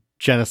of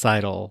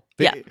genocidal.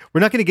 Yeah.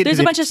 We're not going to get there's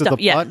into a bunch of stuff.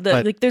 Plot,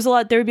 like there's a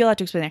lot. There would be a lot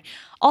to explain there.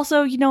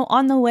 Also,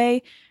 on the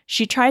way,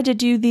 she tried to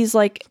do these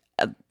like,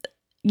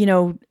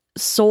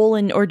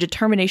 soul or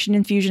determination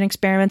infusion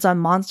experiments on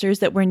monsters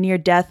that were near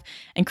death,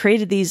 and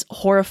created these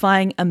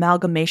horrifying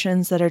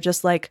amalgamations that are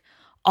just like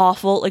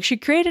awful. Like she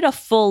created a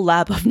full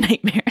lab of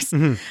nightmares.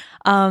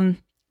 Mm-hmm.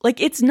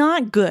 It's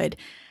not good.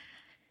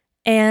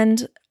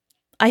 And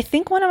I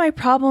think one of my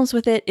problems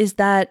with it is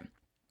that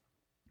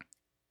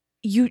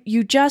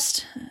you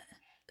just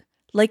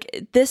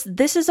like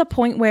this is a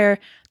point where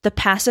the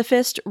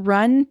pacifist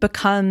run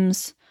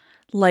becomes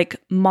like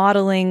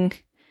modeling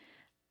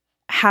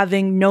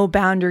having no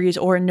boundaries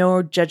or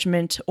no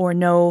judgment or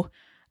no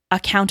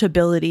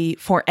accountability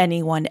for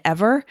anyone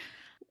ever,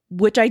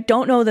 which I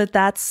don't know that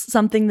that's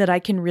something that I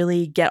can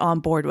really get on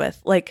board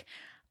with. Like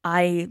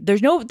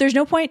there's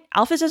no point.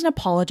 Alphys doesn't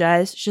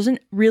apologize. She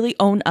doesn't really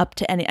own up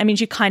to any. I mean,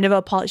 she kind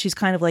of she's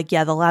kind of like,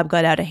 yeah, the lab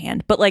got out of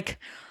hand, but like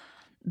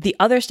the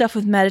other stuff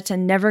with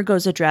Mettaton never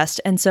goes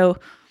addressed. And so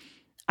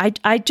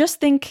I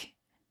just think,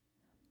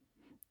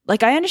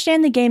 like, I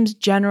understand the game's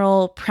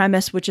general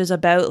premise, which is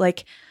about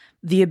like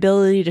the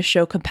ability to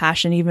show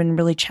compassion even in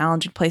really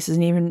challenging places,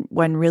 and even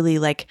when really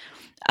like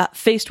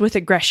faced with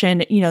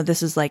aggression.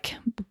 This is like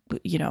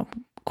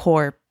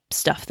core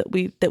stuff that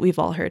we've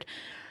all heard.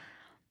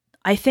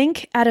 I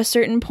think at a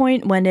certain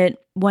point when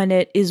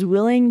it is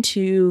willing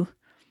to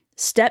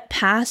step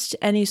past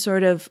any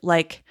sort of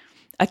like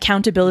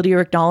accountability or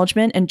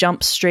acknowledgement and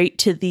jump straight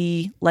to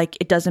the like,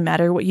 it doesn't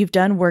matter what you've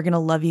done, we're gonna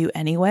love you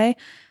anyway.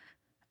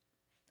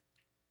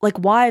 Like,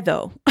 why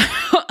though?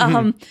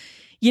 Mm-hmm.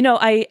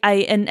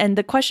 And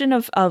the question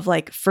of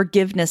like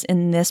forgiveness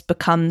in this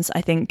becomes,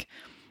 I think,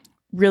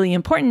 really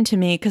important to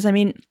me, because I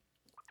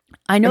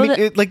know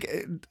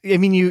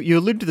you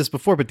alluded to this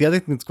before, but the other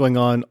thing that's going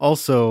on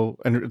also,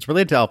 and it's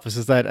related to Alphys,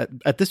 is that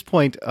at this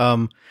point,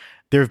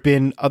 there have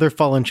been other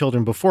fallen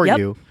children before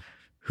you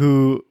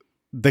who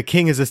the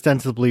king has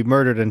ostensibly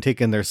murdered and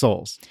taken their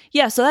souls.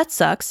 Yeah, so that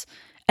sucks.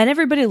 And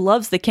everybody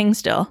loves the king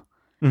still.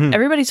 Mm-hmm.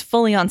 Everybody's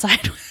fully on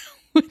side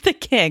with the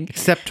king.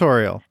 Except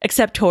Toriel,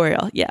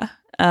 yeah.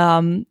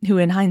 Who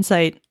in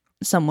hindsight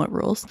somewhat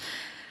rules.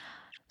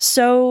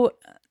 So,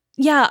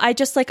 yeah, I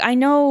just like, I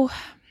know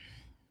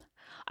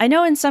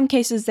in some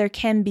cases there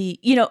can be,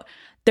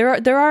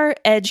 there are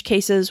edge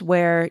cases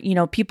where,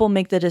 people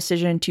make the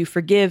decision to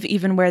forgive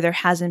even where there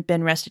hasn't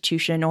been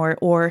restitution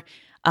or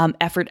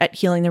effort at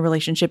healing the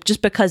relationship,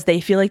 just because they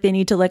feel like they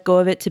need to let go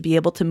of it to be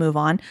able to move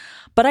on.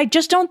 But I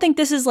just don't think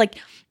this is like,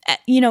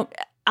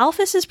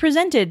 Alphys is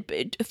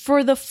presented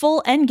for the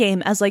full end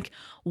game as like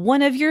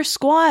one of your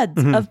squads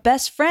mm-hmm. of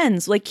best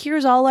friends. Like,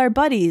 here's all our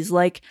buddies,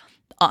 like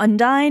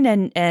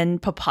Undyne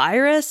and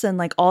Papyrus and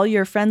like all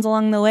your friends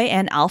along the way,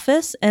 and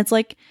Alphys. And it's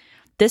like,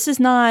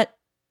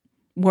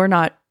 we're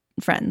not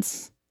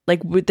friends.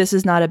 Like, this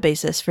is not a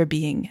basis for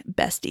being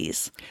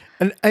besties.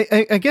 And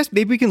I guess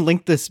maybe we can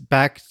link this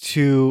back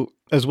to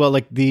as well,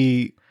 like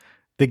the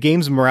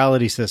game's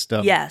morality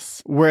system.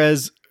 Yes.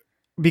 Whereas,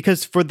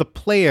 because for the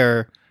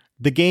player,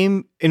 the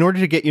game, in order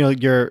to get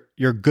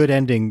your good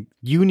ending,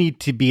 you need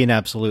to be an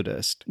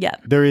absolutist. Yeah.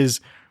 There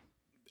is,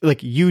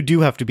 like, you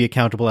do have to be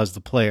accountable as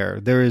the player.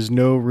 There is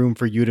no room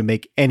for you to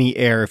make any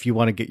error if you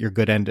want to get your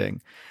good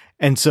ending.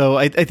 And so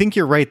I think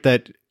you're right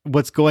that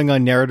what's going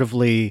on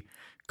narratively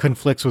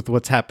conflicts with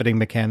what's happening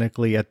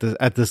mechanically at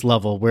this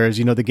level. Whereas,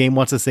 the game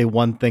wants to say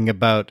one thing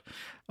about,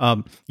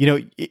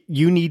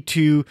 you need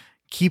to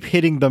keep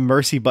hitting the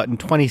mercy button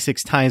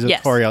 26 times with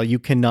Toriel. You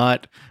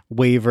cannot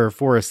waver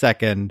for a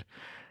second.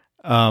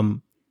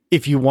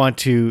 If you want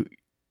to,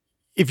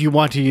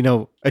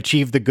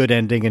 achieve the good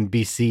ending and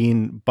be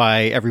seen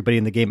by everybody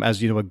in the game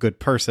as, a good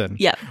person.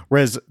 Yeah.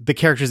 Whereas the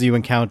characters that you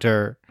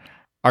encounter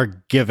are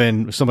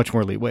given so much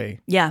more leeway.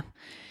 Yeah.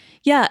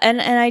 Yeah.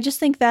 And I just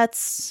think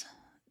that's,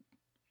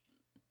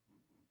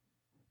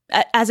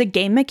 as a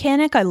game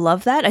mechanic, I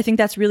love that. I think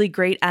that's really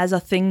great as a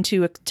thing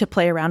to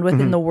play around with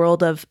in the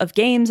world of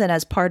games and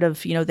as part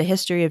of, the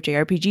history of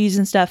JRPGs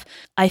and stuff.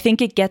 I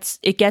think it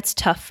gets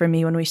tough for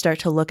me when we start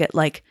to look at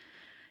like,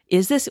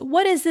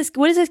 what does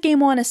this game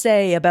want to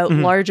say about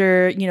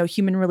larger,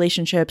 human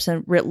relationships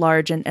and writ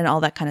large and all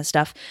that kind of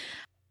stuff.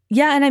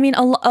 Yeah. And I mean,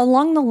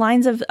 along the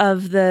lines of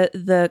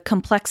the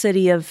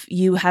complexity of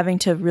you having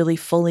to really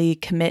fully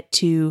commit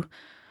to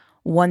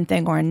one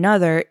thing or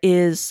another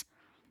is,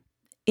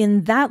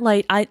 in that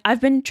light, I've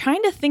been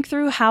trying to think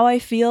through how I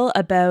feel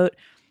about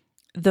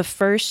the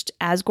first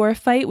Asgore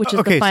fight, which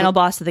is the final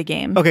boss of the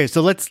game. Okay,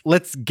 so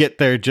let's get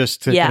there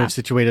just to kind of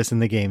situate us in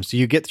the game. So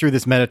you get through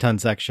this Mettaton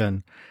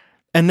section,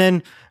 and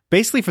then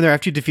basically from there,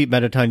 after you defeat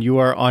Mettaton, you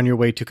are on your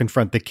way to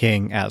confront the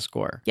king,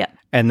 Asgore. Yeah.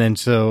 And then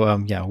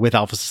with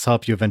Alphys'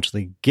 help, you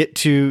eventually get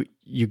to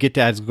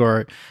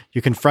Asgore,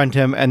 you confront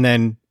him, and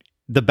then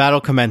the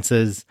battle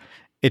commences.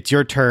 It's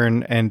your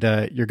turn, and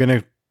you're going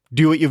to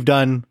do what you've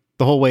done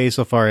the whole way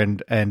so far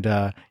and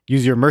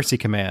use your mercy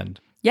command.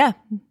 Yeah.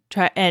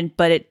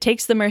 But it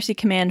takes the mercy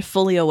command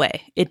fully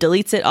away. It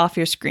deletes it off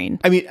your screen.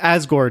 I mean,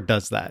 Asgore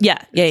does that.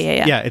 Yeah.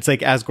 Yeah, it's like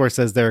Asgore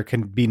says there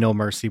can be no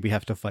mercy. We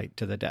have to fight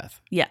to the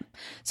death. Yeah.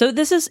 So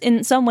this is,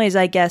 in some ways,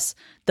 I guess,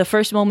 the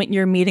first moment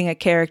you're meeting a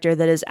character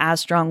that is as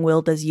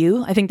strong-willed as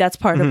you. I think that's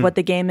part of what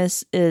the game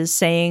is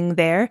saying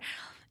there,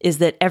 is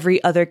that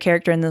every other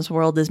character in this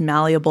world is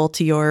malleable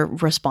to your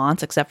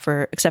response, except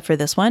for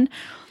this one.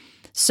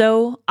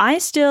 So I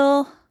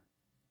still...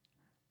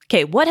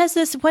 Okay, what has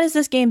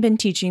this game been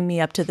teaching me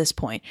up to this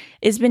point?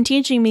 It's been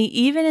teaching me,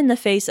 even in the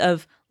face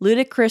of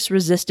ludicrous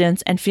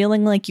resistance and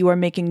feeling like you are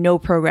making no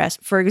progress,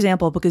 for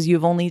example, because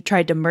you've only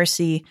tried to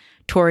mercy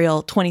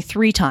Toriel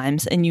 23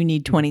 times and you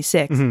need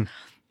 26,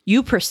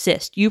 you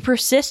persist. You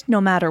persist no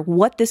matter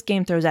what this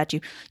game throws at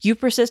you. You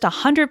persist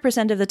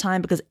 100% of the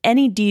time because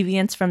any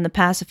deviance from the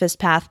pacifist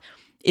path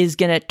is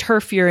going to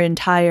turf your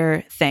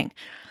entire thing.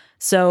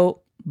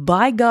 So,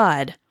 by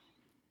God...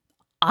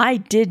 I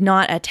did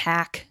not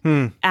attack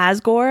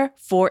Asgore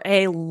for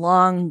a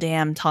long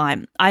damn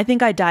time. I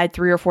think I died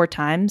 3 or 4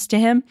 times to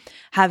him,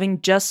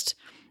 having just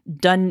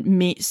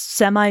done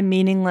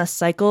semi-meaningless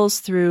cycles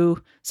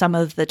through some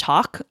of the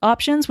talk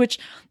options, which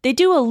they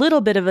do a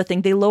little bit of a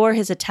thing. They lower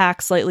his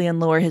attack slightly and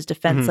lower his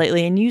defense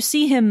slightly, and you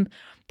see him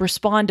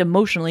respond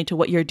emotionally to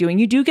what you're doing.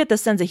 You do get the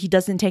sense that he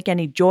doesn't take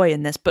any joy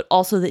in this, but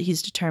also that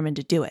he's determined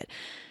to do it.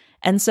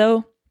 And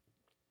so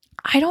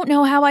I don't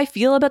know how I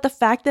feel about the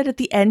fact that at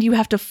the end you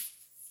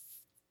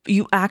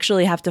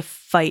actually have to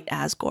fight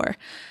Asgore.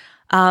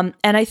 And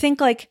I think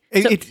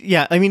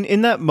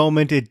in that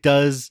moment, it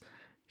does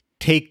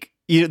take,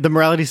 the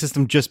morality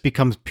system just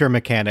becomes pure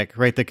mechanic,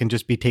 right? That can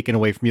just be taken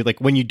away from you. Like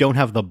when you don't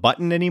have the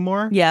button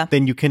anymore,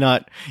 then you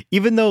cannot,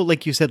 even though,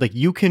 like you said, like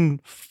you can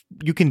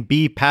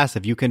be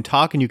passive, you can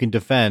talk and you can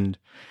defend.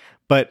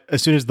 But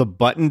as soon as the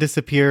button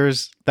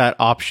disappears, that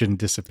option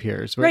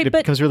disappears. Right? It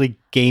becomes really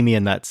gamey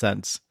in that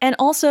sense. And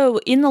also,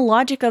 in the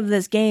logic of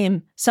this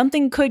game,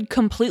 something could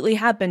completely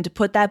happen to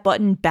put that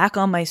button back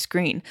on my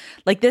screen.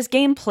 Like, this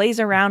game plays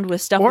around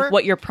with stuff with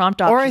what your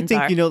prompt options are. Or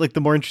I think, like the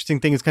more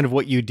interesting thing is kind of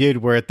what you did,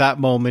 where at that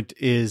moment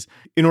is,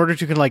 in order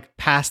to kind of like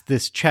pass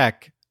this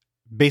check,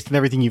 based on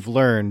everything you've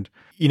learned,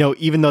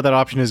 even though that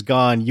option is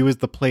gone, you as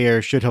the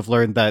player should have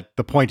learned that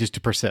the point is to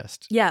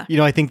persist. Yeah.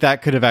 I think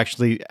that could have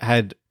actually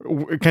had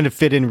kind of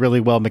fit in really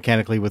well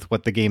mechanically with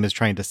what the game is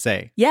trying to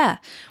say. Yeah.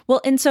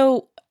 Well, and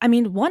so, I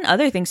mean, one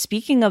other thing,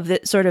 speaking of the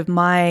sort of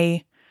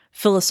my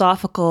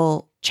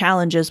philosophical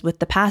challenges with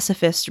the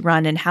pacifist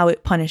run and how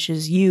it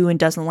punishes you and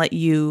doesn't let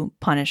you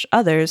punish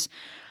others,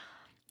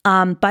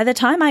 by the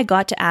time I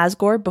got to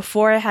Asgore,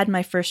 before I had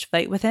my first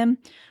fight with him,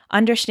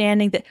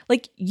 understanding that,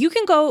 like, you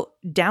can go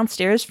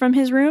downstairs from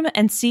his room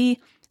and see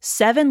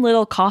 7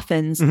 little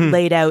coffins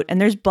laid out, and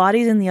there's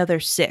bodies in the other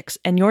 6,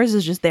 and yours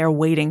is just there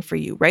waiting for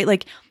you, right?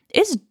 Like,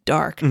 it's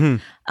dark.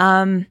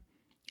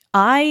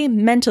 I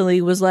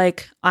mentally was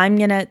like,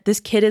 this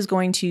kid is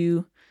going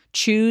to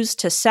choose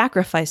to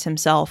sacrifice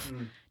himself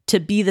to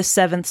be the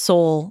 7th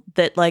soul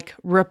that, like,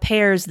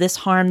 repairs this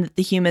harm that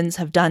the humans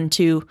have done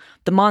to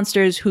the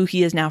monsters who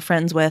he is now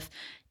friends with,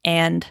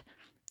 and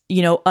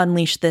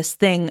unleash this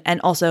thing,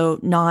 and also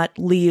not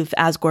leave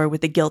Asgore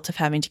with the guilt of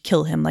having to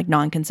kill him, like,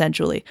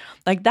 non-consensually.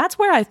 Like, that's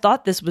where I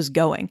thought this was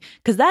going.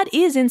 Because that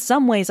is, in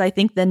some ways, I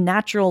think, the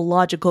natural,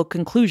 logical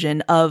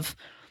conclusion of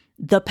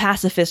the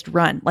pacifist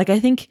run. Like, I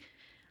think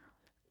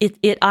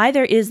it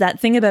either is that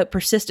thing about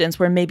persistence,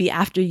 where maybe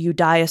after you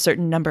die a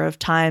certain number of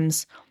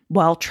times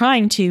while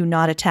trying to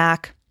not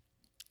attack,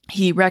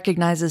 he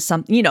recognizes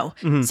something, you know,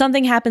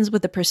 something happens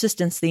with the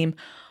persistence theme,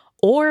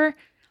 or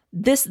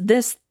this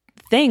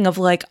thing of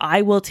like,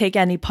 I will take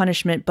any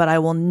punishment, but I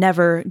will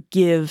never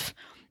give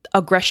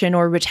aggression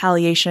or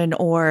retaliation,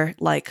 or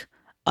like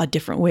a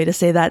different way to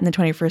say that in the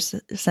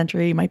 21st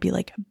century might be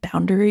like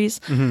boundaries,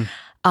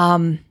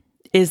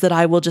 is that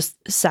I will just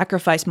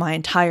sacrifice my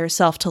entire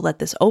self to let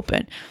this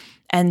open.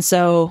 And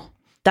so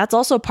that's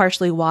also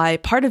partially why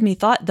part of me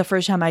thought the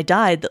first time I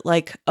died that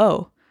like,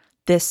 oh,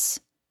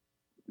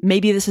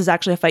 maybe this is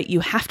actually a fight you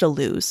have to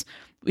lose,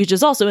 which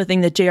is also a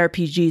thing that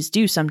JRPGs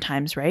do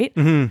sometimes, right?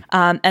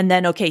 And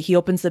then, okay, he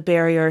opens the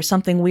barrier,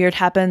 something weird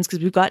happens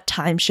because we've got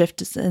time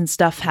shifts and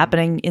stuff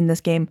happening in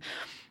this game.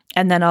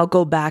 And then I'll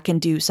go back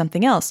and do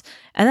something else.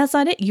 And that's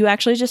not it. You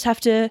actually just have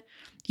to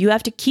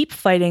keep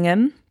fighting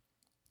him.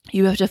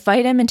 You have to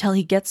fight him until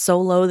he gets so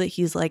low that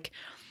he's like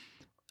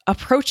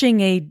approaching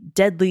a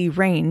deadly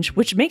range,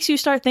 which makes you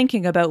start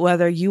thinking about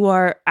whether you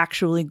are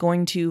actually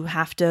going to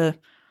have to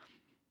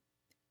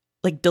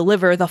like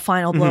deliver the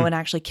final blow and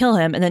actually kill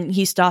him. And then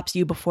he stops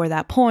you before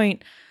that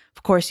point.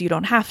 Of course, you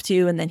don't have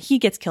to. And then he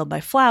gets killed by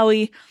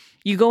Flowey.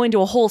 You go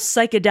into a whole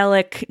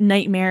psychedelic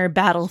nightmare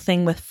battle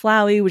thing with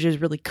Flowey, which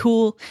is really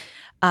cool.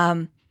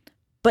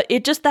 But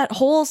it just, that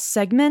whole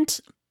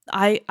segment,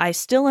 I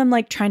still am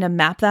like trying to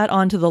map that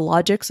onto the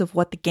logics of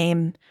what the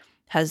game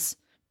has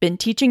been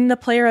teaching the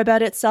player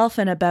about itself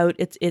and about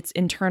its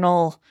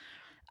internal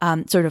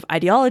sort of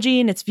ideology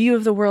and its view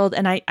of the world.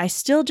 And I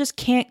still just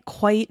can't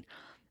quite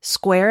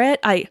square it.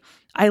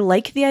 I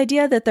like the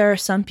idea that there are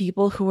some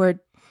people who are,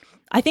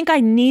 I think I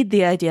need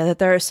the idea that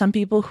there are some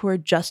people who are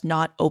just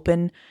not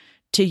open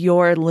to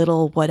your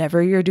little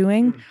whatever you're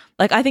doing.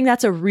 Like, I think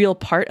that's a real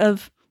part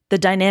of the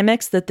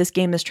dynamics that this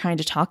game is trying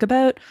to talk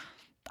about.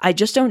 I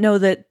just don't know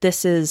that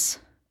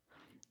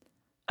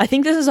I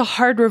think this is a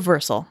hard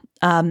reversal.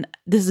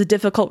 This is a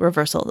difficult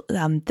reversal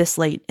this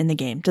late in the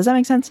game. Does that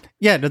make sense?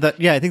 Yeah, no,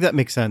 I think that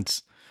makes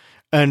sense.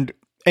 And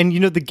you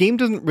know, the game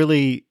doesn't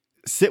really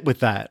sit with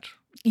that.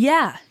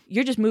 Yeah,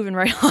 you're just moving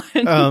right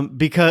on.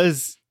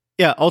 Because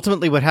yeah,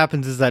 ultimately what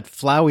happens is that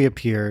Flowey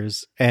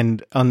appears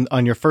and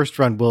on your first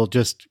run will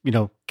just, you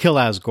know, kill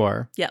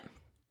Asgore. Yeah.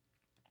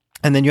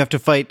 And then you have to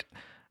fight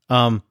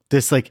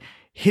this like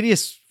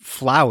hideous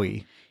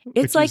Flowey.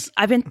 It's like,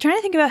 I've been trying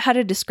to think about how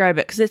to describe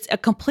it because it's a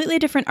completely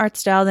different art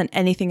style than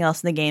anything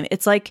else in the game.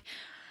 It's like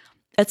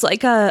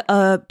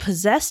a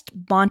possessed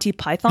Monty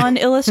Python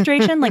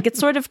illustration. Like, it's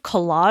sort of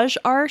collage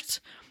art,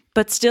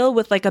 but still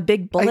with like a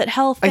big bullet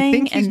hell thing. I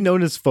think he's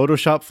known as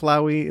Photoshop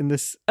Flowey in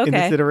this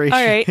iteration.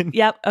 All right.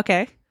 Yep.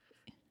 Okay.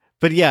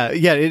 But yeah,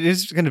 it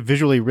is kind of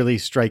visually really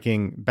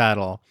striking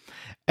battle.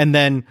 And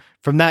then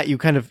from that,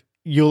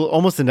 you'll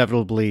almost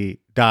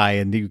inevitably die,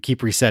 and you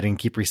keep resetting,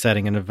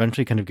 and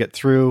eventually kind of get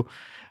through.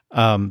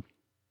 And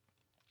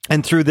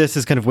through this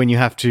is kind of when you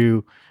have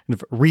to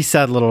kind of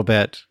reset a little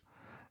bit,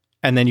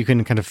 and then you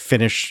can kind of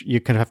finish.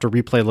 You kind of have to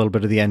replay a little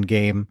bit of the end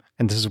game,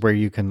 and this is where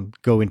you can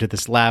go into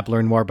this lab,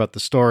 learn more about the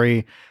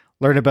story,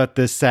 learn about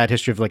this sad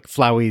history of like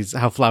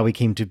how Flowey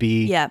came to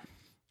be. Yeah.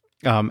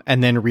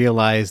 And then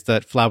realize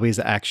that Flowey is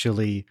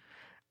actually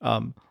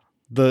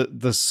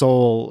the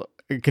soul.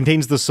 It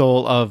contains the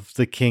soul of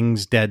the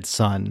king's dead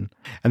son,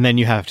 and then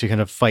you have to kind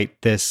of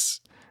fight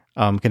this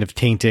kind of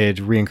tainted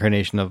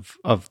reincarnation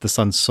of the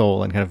son's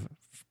soul and kind of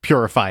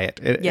purify it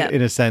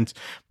in a sense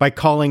by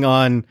calling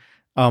on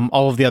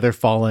all of the other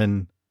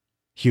fallen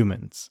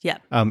humans. Yeah.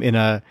 In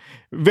a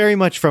very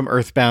much from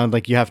Earthbound,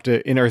 like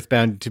in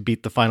Earthbound to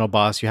beat the final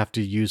boss, you have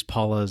to use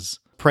Paula's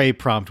pray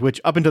prompt,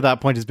 which up until that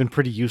point has been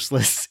pretty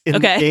useless in the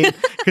game.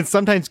 Can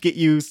sometimes get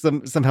you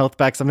some health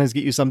back, sometimes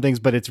get you some things,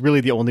 but it's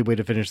really the only way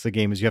to finish the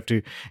game is you have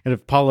to kind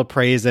of Paula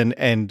prays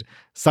and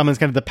summons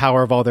kind of the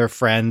power of all their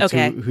friends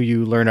who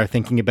you learn are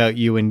thinking about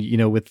you, and you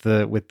know with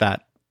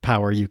that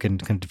power you can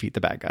defeat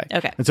the bad guy.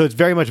 Okay. And so it's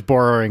very much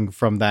borrowing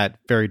from that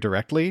very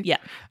directly. Yeah.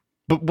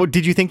 But what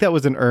did you think that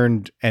was an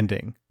earned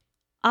ending?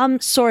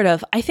 Sort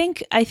of. I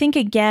think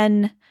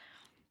again,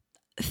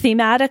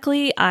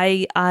 thematically,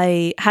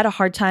 I had a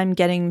hard time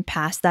getting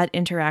past that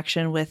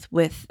interaction with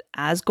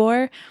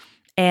Asgore,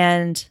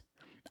 and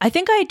I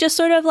think I just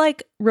sort of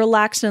like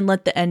relaxed and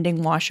let the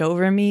ending wash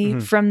over me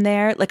from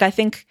there. Like, I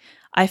think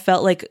I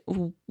felt like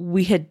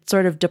we had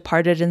sort of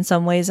departed in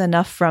some ways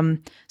enough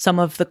from some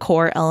of the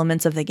core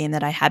elements of the game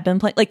that I had been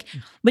playing. Like,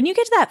 when you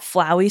get to that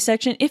Flowey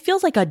section, it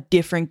feels like a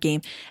different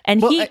game.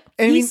 And I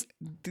mean,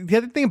 the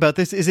other thing about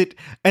this is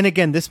and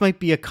again, this might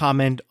be a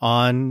comment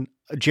on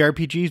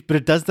JRPGs, but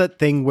it does that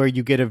thing where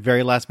you get a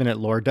very last minute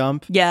lore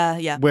dump.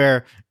 Yeah.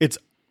 Where it's...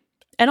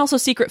 And also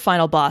secret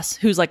final boss,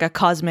 who's like a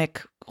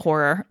cosmic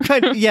horror.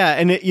 Yeah,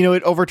 and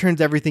it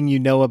overturns everything you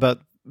know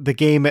about the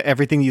game.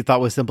 Everything you thought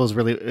was simple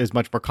is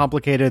much more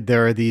complicated.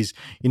 There are these,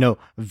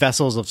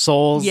 vessels of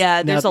souls.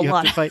 Yeah, there's a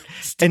lot of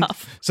stuff. And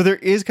so there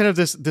is kind of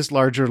this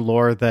larger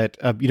lore that,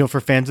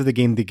 for fans of the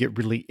game, they get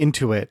really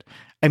into it.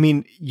 I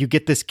mean, you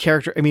get this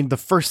character. I mean, the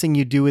first thing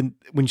you do when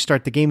you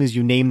start the game is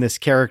you name this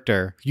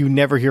character. You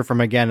never hear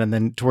from again, and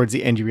then towards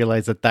the end, you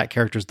realize that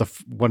character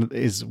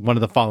is one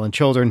of the fallen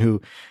children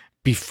who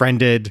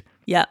befriended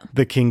Yeah.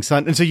 the king's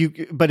son. And so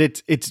but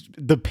it's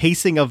the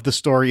pacing of the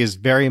story is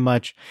very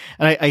much,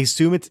 and I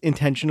assume it's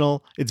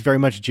intentional. It's very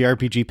much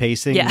JRPG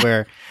pacing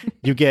where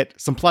you get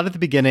some plot at the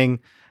beginning,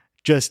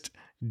 just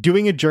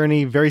doing a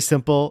journey, very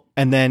simple.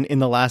 And then in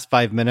the last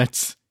 5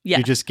 minutes,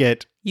 you just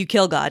get, you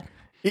kill God.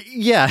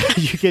 Yeah,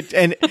 you get,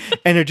 and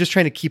they're just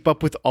trying to keep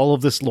up with all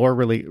of this lore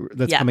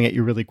that's coming at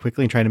you really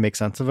quickly and trying to make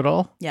sense of it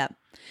all. Yeah.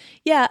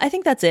 Yeah, I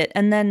think that's it.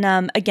 And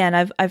then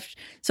again,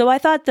 so I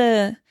thought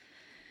the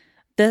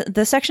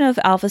section of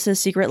Alphys's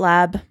secret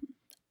lab,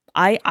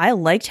 I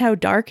liked how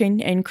dark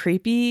and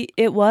creepy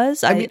it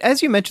was. I mean,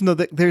 as you mentioned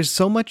though, there's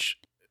so much,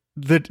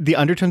 the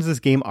undertones of this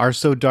game are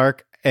so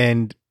dark,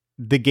 and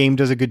the game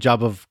does a good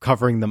job of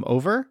covering them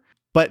over,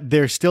 but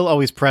they're still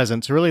always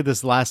present. So really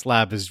this last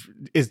lab is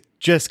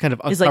just kind of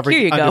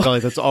uncovering like,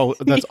 underbelly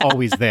that's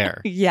always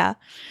there. Yeah.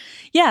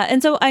 Yeah.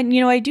 And so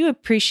I do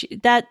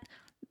appreciate that.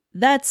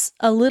 That's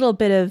a little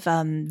bit of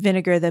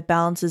vinegar that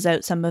balances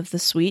out some of the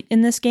sweet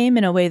in this game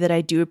in a way that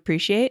I do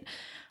appreciate.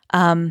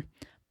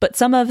 But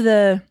some of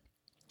the,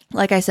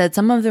 like I said,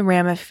 some of the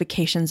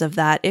ramifications of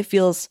that, it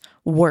feels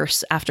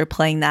worse after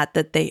playing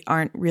that they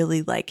aren't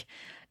really like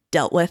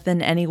dealt with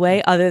in any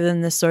way other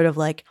than this sort of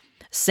like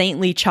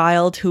saintly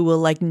child who will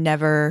like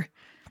never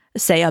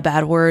say a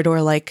bad word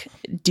or like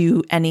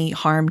do any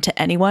harm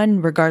to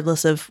anyone,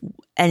 regardless of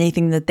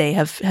anything that they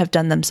have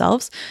done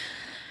themselves.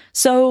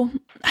 So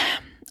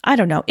I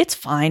don't know. It's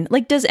fine.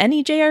 Like, does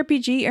any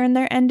JRPG earn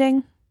their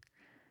ending?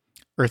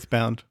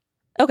 Earthbound.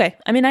 Okay.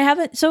 I mean, I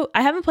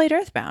haven't played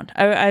Earthbound.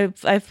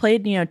 I've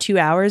played, 2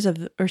 hours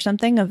or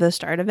something of the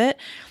start of it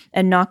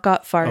and not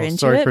got far into it.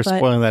 Sorry for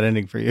spoiling that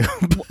ending for you.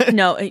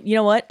 No, you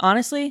know what?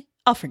 Honestly,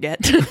 I'll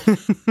forget.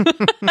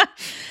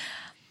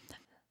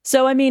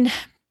 So, I mean,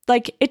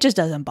 like, it just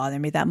doesn't bother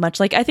me that much.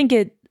 Like, I think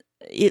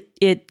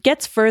it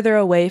gets further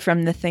away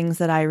from the things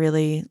that I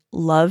really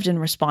loved and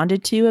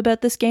responded to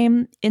about this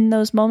game in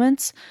those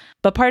moments.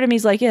 But part of me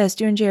is like, yeah, it's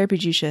doing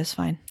JRPG shit, it's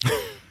fine.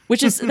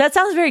 Which is, that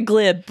sounds very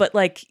glib, but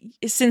like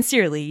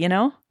sincerely,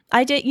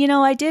 I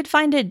did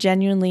find it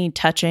genuinely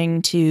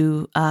touching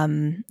to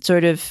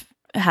sort of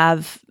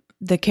have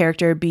the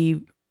character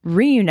be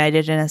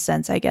reunited in a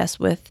sense, I guess,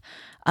 with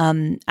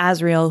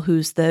Asriel,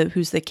 who's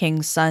the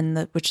king's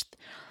son, which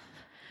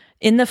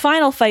in the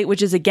final fight,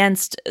 which is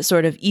against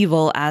sort of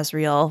evil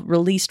Asriel,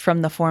 released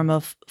from the form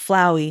of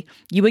Flowey,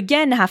 you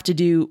again have to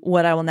do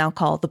what I will now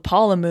call the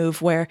Paula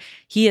move, where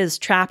he has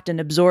trapped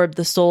and absorbed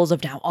the souls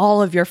of now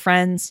all of your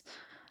friends,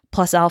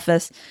 plus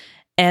Alphys,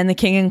 and the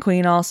king and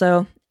queen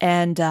also.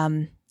 And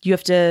you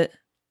have to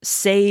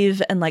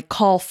save and like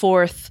call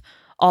forth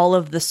all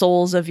of the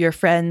souls of your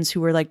friends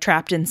who were like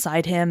trapped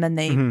inside him, and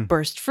they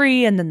burst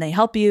free, and then they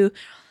help you.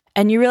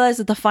 And you realize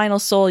that the final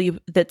soul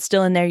that's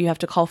still in there you have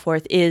to call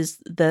forth is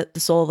the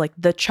soul of like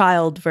the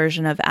child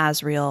version of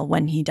Asriel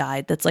when he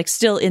died, that's like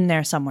still in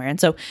there somewhere. And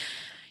so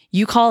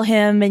you call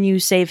him and you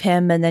save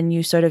him, and then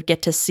you sort of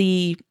get to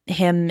see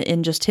him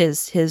in just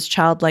his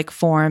childlike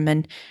form,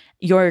 and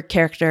your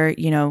character,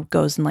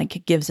 goes and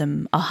like gives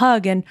him a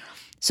hug. And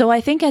so I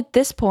think at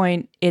this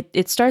point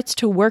it starts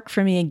to work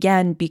for me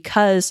again,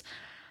 because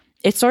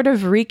it's sort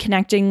of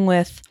reconnecting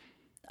with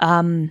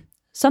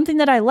something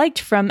that I liked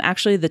from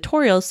actually the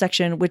tutorials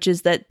section, which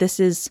is that this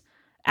is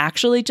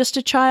actually just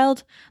a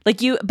child.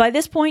 Like, by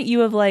this point, you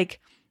have like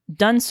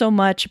done so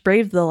much,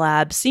 braved the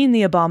lab, seen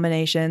the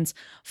abominations,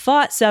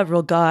 fought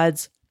several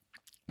gods,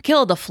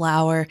 killed a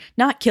flower,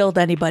 not killed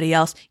anybody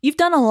else. You've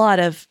done a lot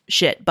of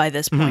shit by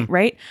this point,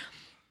 right?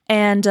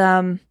 And,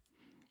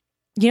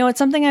 it's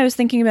something I was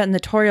thinking about in the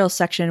tutorials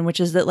section, which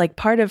is that like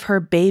part of her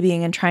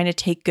babying and trying to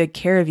take good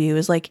care of you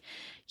is like,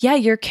 yeah,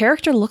 your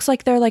character looks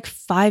like they're like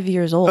 5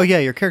 years old. Oh yeah,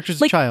 your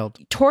character's like, a child.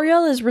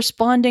 Toriel is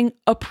responding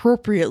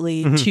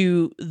appropriately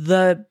to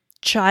the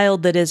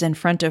child that is in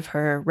front of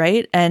her,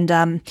 right? And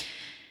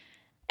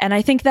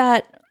I think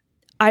that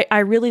I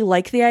really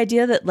like the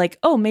idea that like,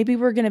 oh, maybe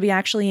we're going to be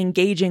actually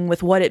engaging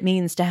with what it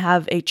means to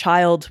have a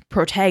child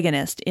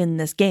protagonist in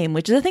this game,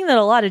 which is a thing that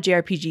a lot of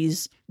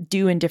JRPGs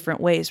do in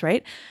different ways,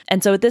 right?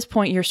 And so at this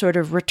point, you're sort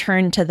of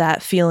returned to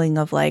that feeling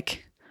of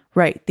like,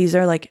 right, these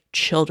are like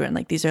children,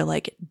 like these are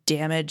like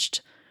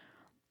damaged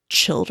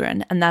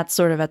children. And that's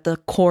sort of at the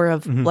core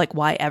of like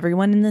why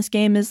everyone in this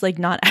game is like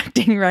not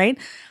acting right.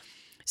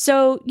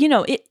 So,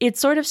 it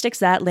sort of sticks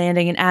that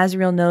landing, and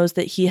Asriel knows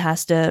that he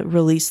has to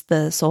release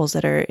the souls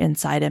that are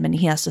inside him, and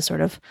he has to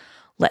sort of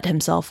let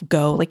himself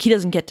go. Like, he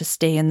doesn't get to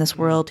stay in this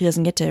world. He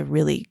doesn't get to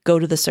really go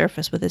to the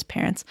surface with his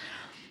parents.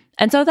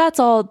 And so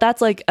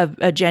that's like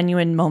a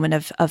genuine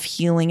moment of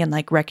healing and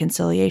like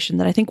reconciliation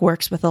that I think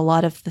works with a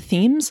lot of the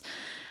themes.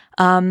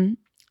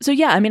 So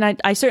yeah, I mean,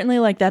 I certainly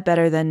like that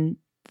better than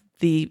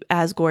the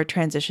Asgore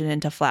transition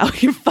into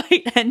Flowey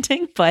fight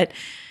ending, but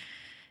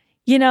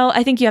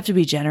I think you have to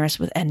be generous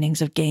with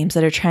endings of games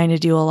that are trying to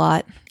do a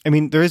lot. I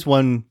mean, there is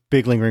one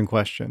big lingering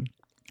question.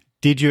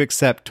 Did you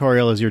accept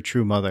Toriel as your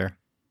true mother?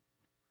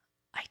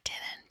 I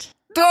didn't.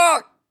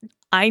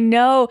 I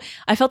know.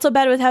 I felt so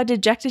bad with how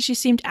dejected she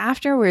seemed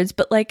afterwards,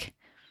 but like,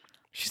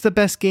 she's the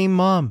best game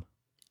mom.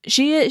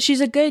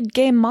 She's a good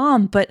game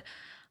mom, but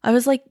I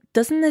was like,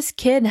 doesn't this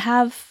kid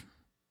have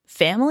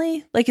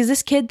family? Like, is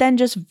this kid then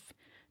just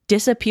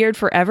disappeared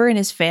forever and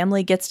his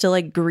family gets to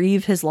like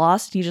grieve his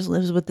loss and he just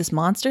lives with this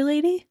monster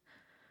lady?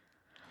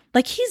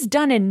 Like, he's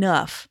done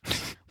enough.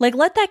 Like,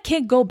 let that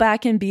kid go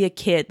back and be a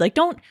kid. Like,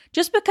 don't,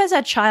 just because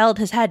that child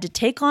has had to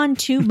take on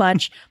too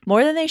much,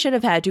 more than they should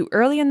have had to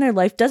early in their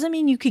life, doesn't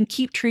mean you can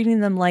keep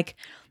treating them like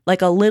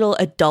a little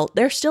adult.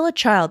 They're still a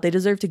child. They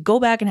deserve to go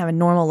back and have a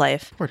normal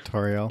life. Poor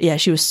Toriel. Yeah,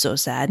 she was so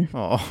sad.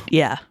 Oh.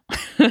 Yeah.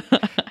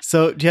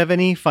 So, do you have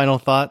any final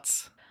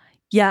thoughts?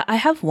 Yeah, I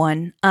have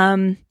one.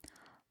 I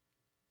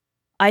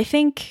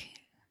think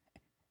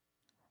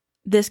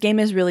this game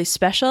is really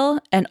special,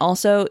 and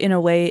also in a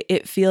way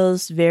it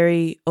feels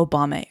very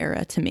Obama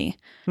era to me.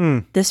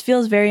 This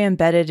feels very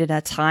embedded in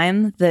a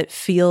time that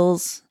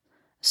feels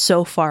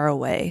so far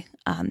away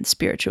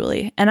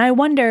spiritually. And I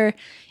wonder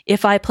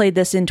if I played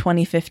this in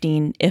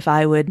 2015, if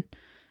I would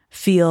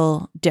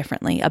feel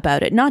differently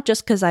about it. Not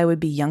just because I would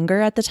be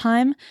younger at the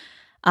time.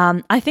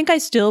 I think I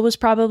still was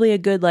probably a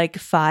good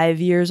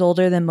 5 years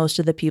older than most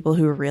of the people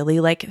who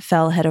really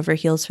fell head over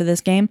heels for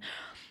this game.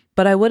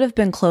 But I would have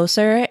been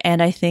closer,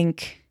 and I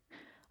think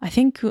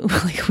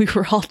we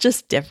were all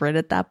just different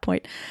at that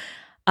point.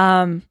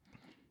 And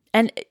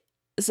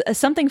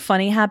something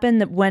funny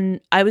happened that when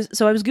I was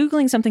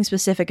Googling something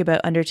specific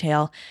about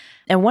Undertale,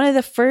 and one of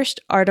the first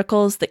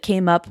articles that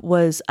came up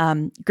was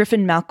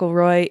Griffin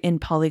McElroy in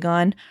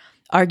Polygon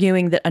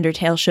arguing that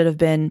Undertale should have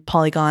been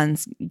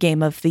Polygon's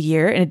game of the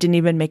year, and it didn't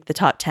even make the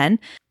top 10.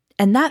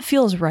 And that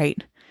feels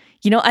right.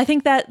 I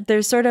think that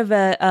there's sort of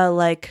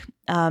a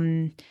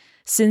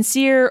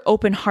sincere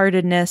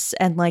open-heartedness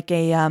and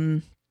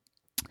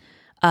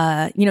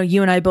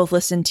you and I both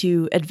listened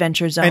to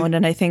Adventure Zone,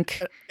 and I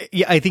think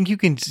I think you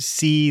can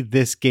see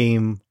this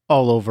game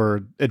all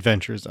over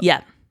Adventure Zone.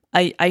 Yeah,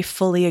 I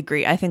fully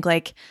agree. I think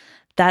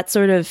that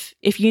sort of,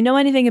 if you know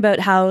anything about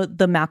how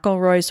the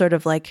McElroy sort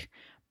of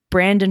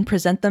brand and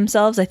present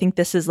themselves, I think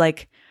this is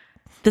the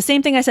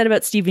same thing I said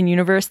about Steven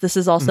Universe. This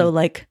is also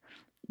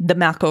the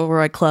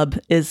McElroy Club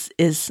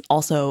is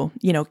also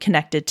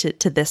connected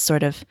to this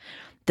sort of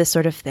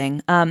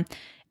thing. And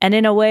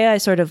in a way, I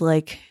sort of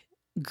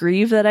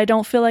grieve that I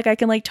don't feel like I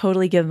can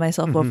totally give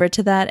myself over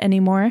to that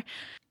anymore.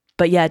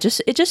 But yeah,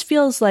 it just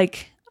feels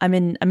like I'm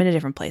in a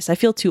different place. I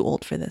feel too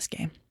old for this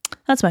game.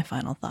 That's my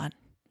final thought.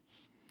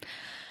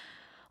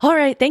 All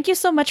right. Thank you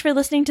so much for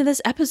listening to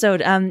this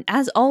episode.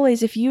 As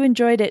always, if you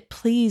enjoyed it,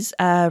 please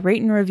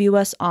rate and review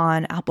us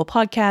on Apple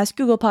Podcasts,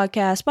 Google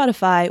Podcasts,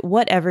 Spotify,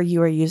 whatever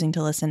you are using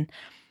to listen.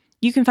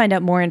 You can find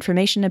out more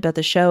information about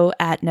the show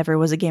at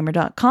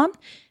neverwasagamer.com,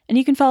 and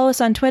you can follow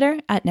us on Twitter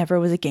at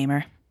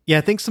neverwasagamer.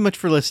 Yeah, thanks so much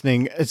for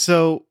listening.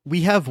 So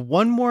we have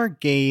one more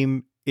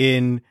game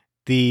in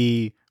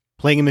the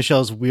Playing in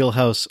Michelle's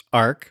Wheelhouse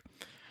arc,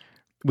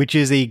 which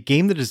is a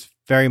game that is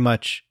very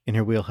much in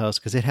her wheelhouse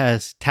because it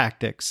has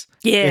tactics.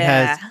 Yeah. It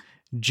has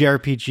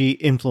JRPG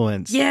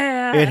influence.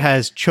 Yeah. It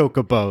has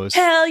chocobos.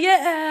 Hell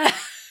yeah.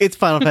 It's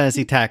Final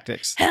Fantasy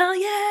Tactics. Hell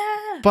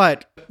yeah.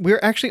 But we're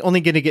actually only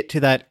going to get to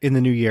that in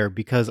the new year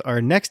because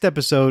our next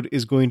episode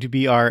is going to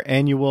be our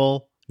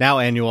annual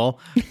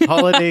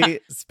holiday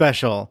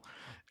special.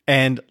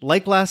 And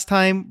like last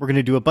time, we're going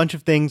to do a bunch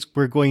of things.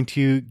 We're going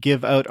to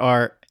give out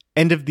our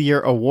end of the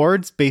year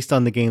awards based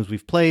on the games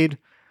we've played.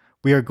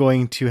 We are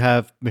going to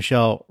have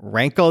Michelle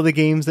rank all the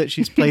games that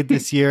she's played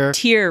this year.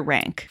 Tier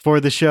rank. For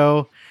the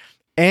show.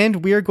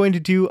 And we are going to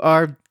do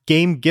our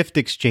game gift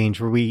exchange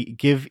where we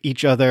give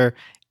each other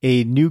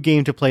a new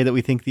game to play that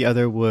we think the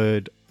other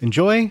would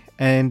enjoy.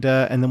 And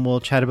then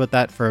we'll chat about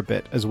that for a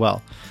bit as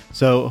well.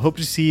 So hope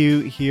to see you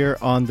here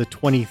on the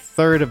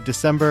 23rd of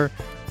December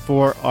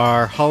for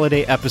our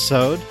holiday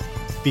episode,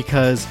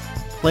 because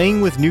playing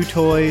with new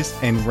toys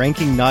and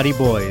ranking naughty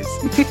boys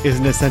is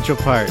an essential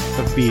part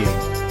of being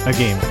a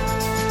gamer.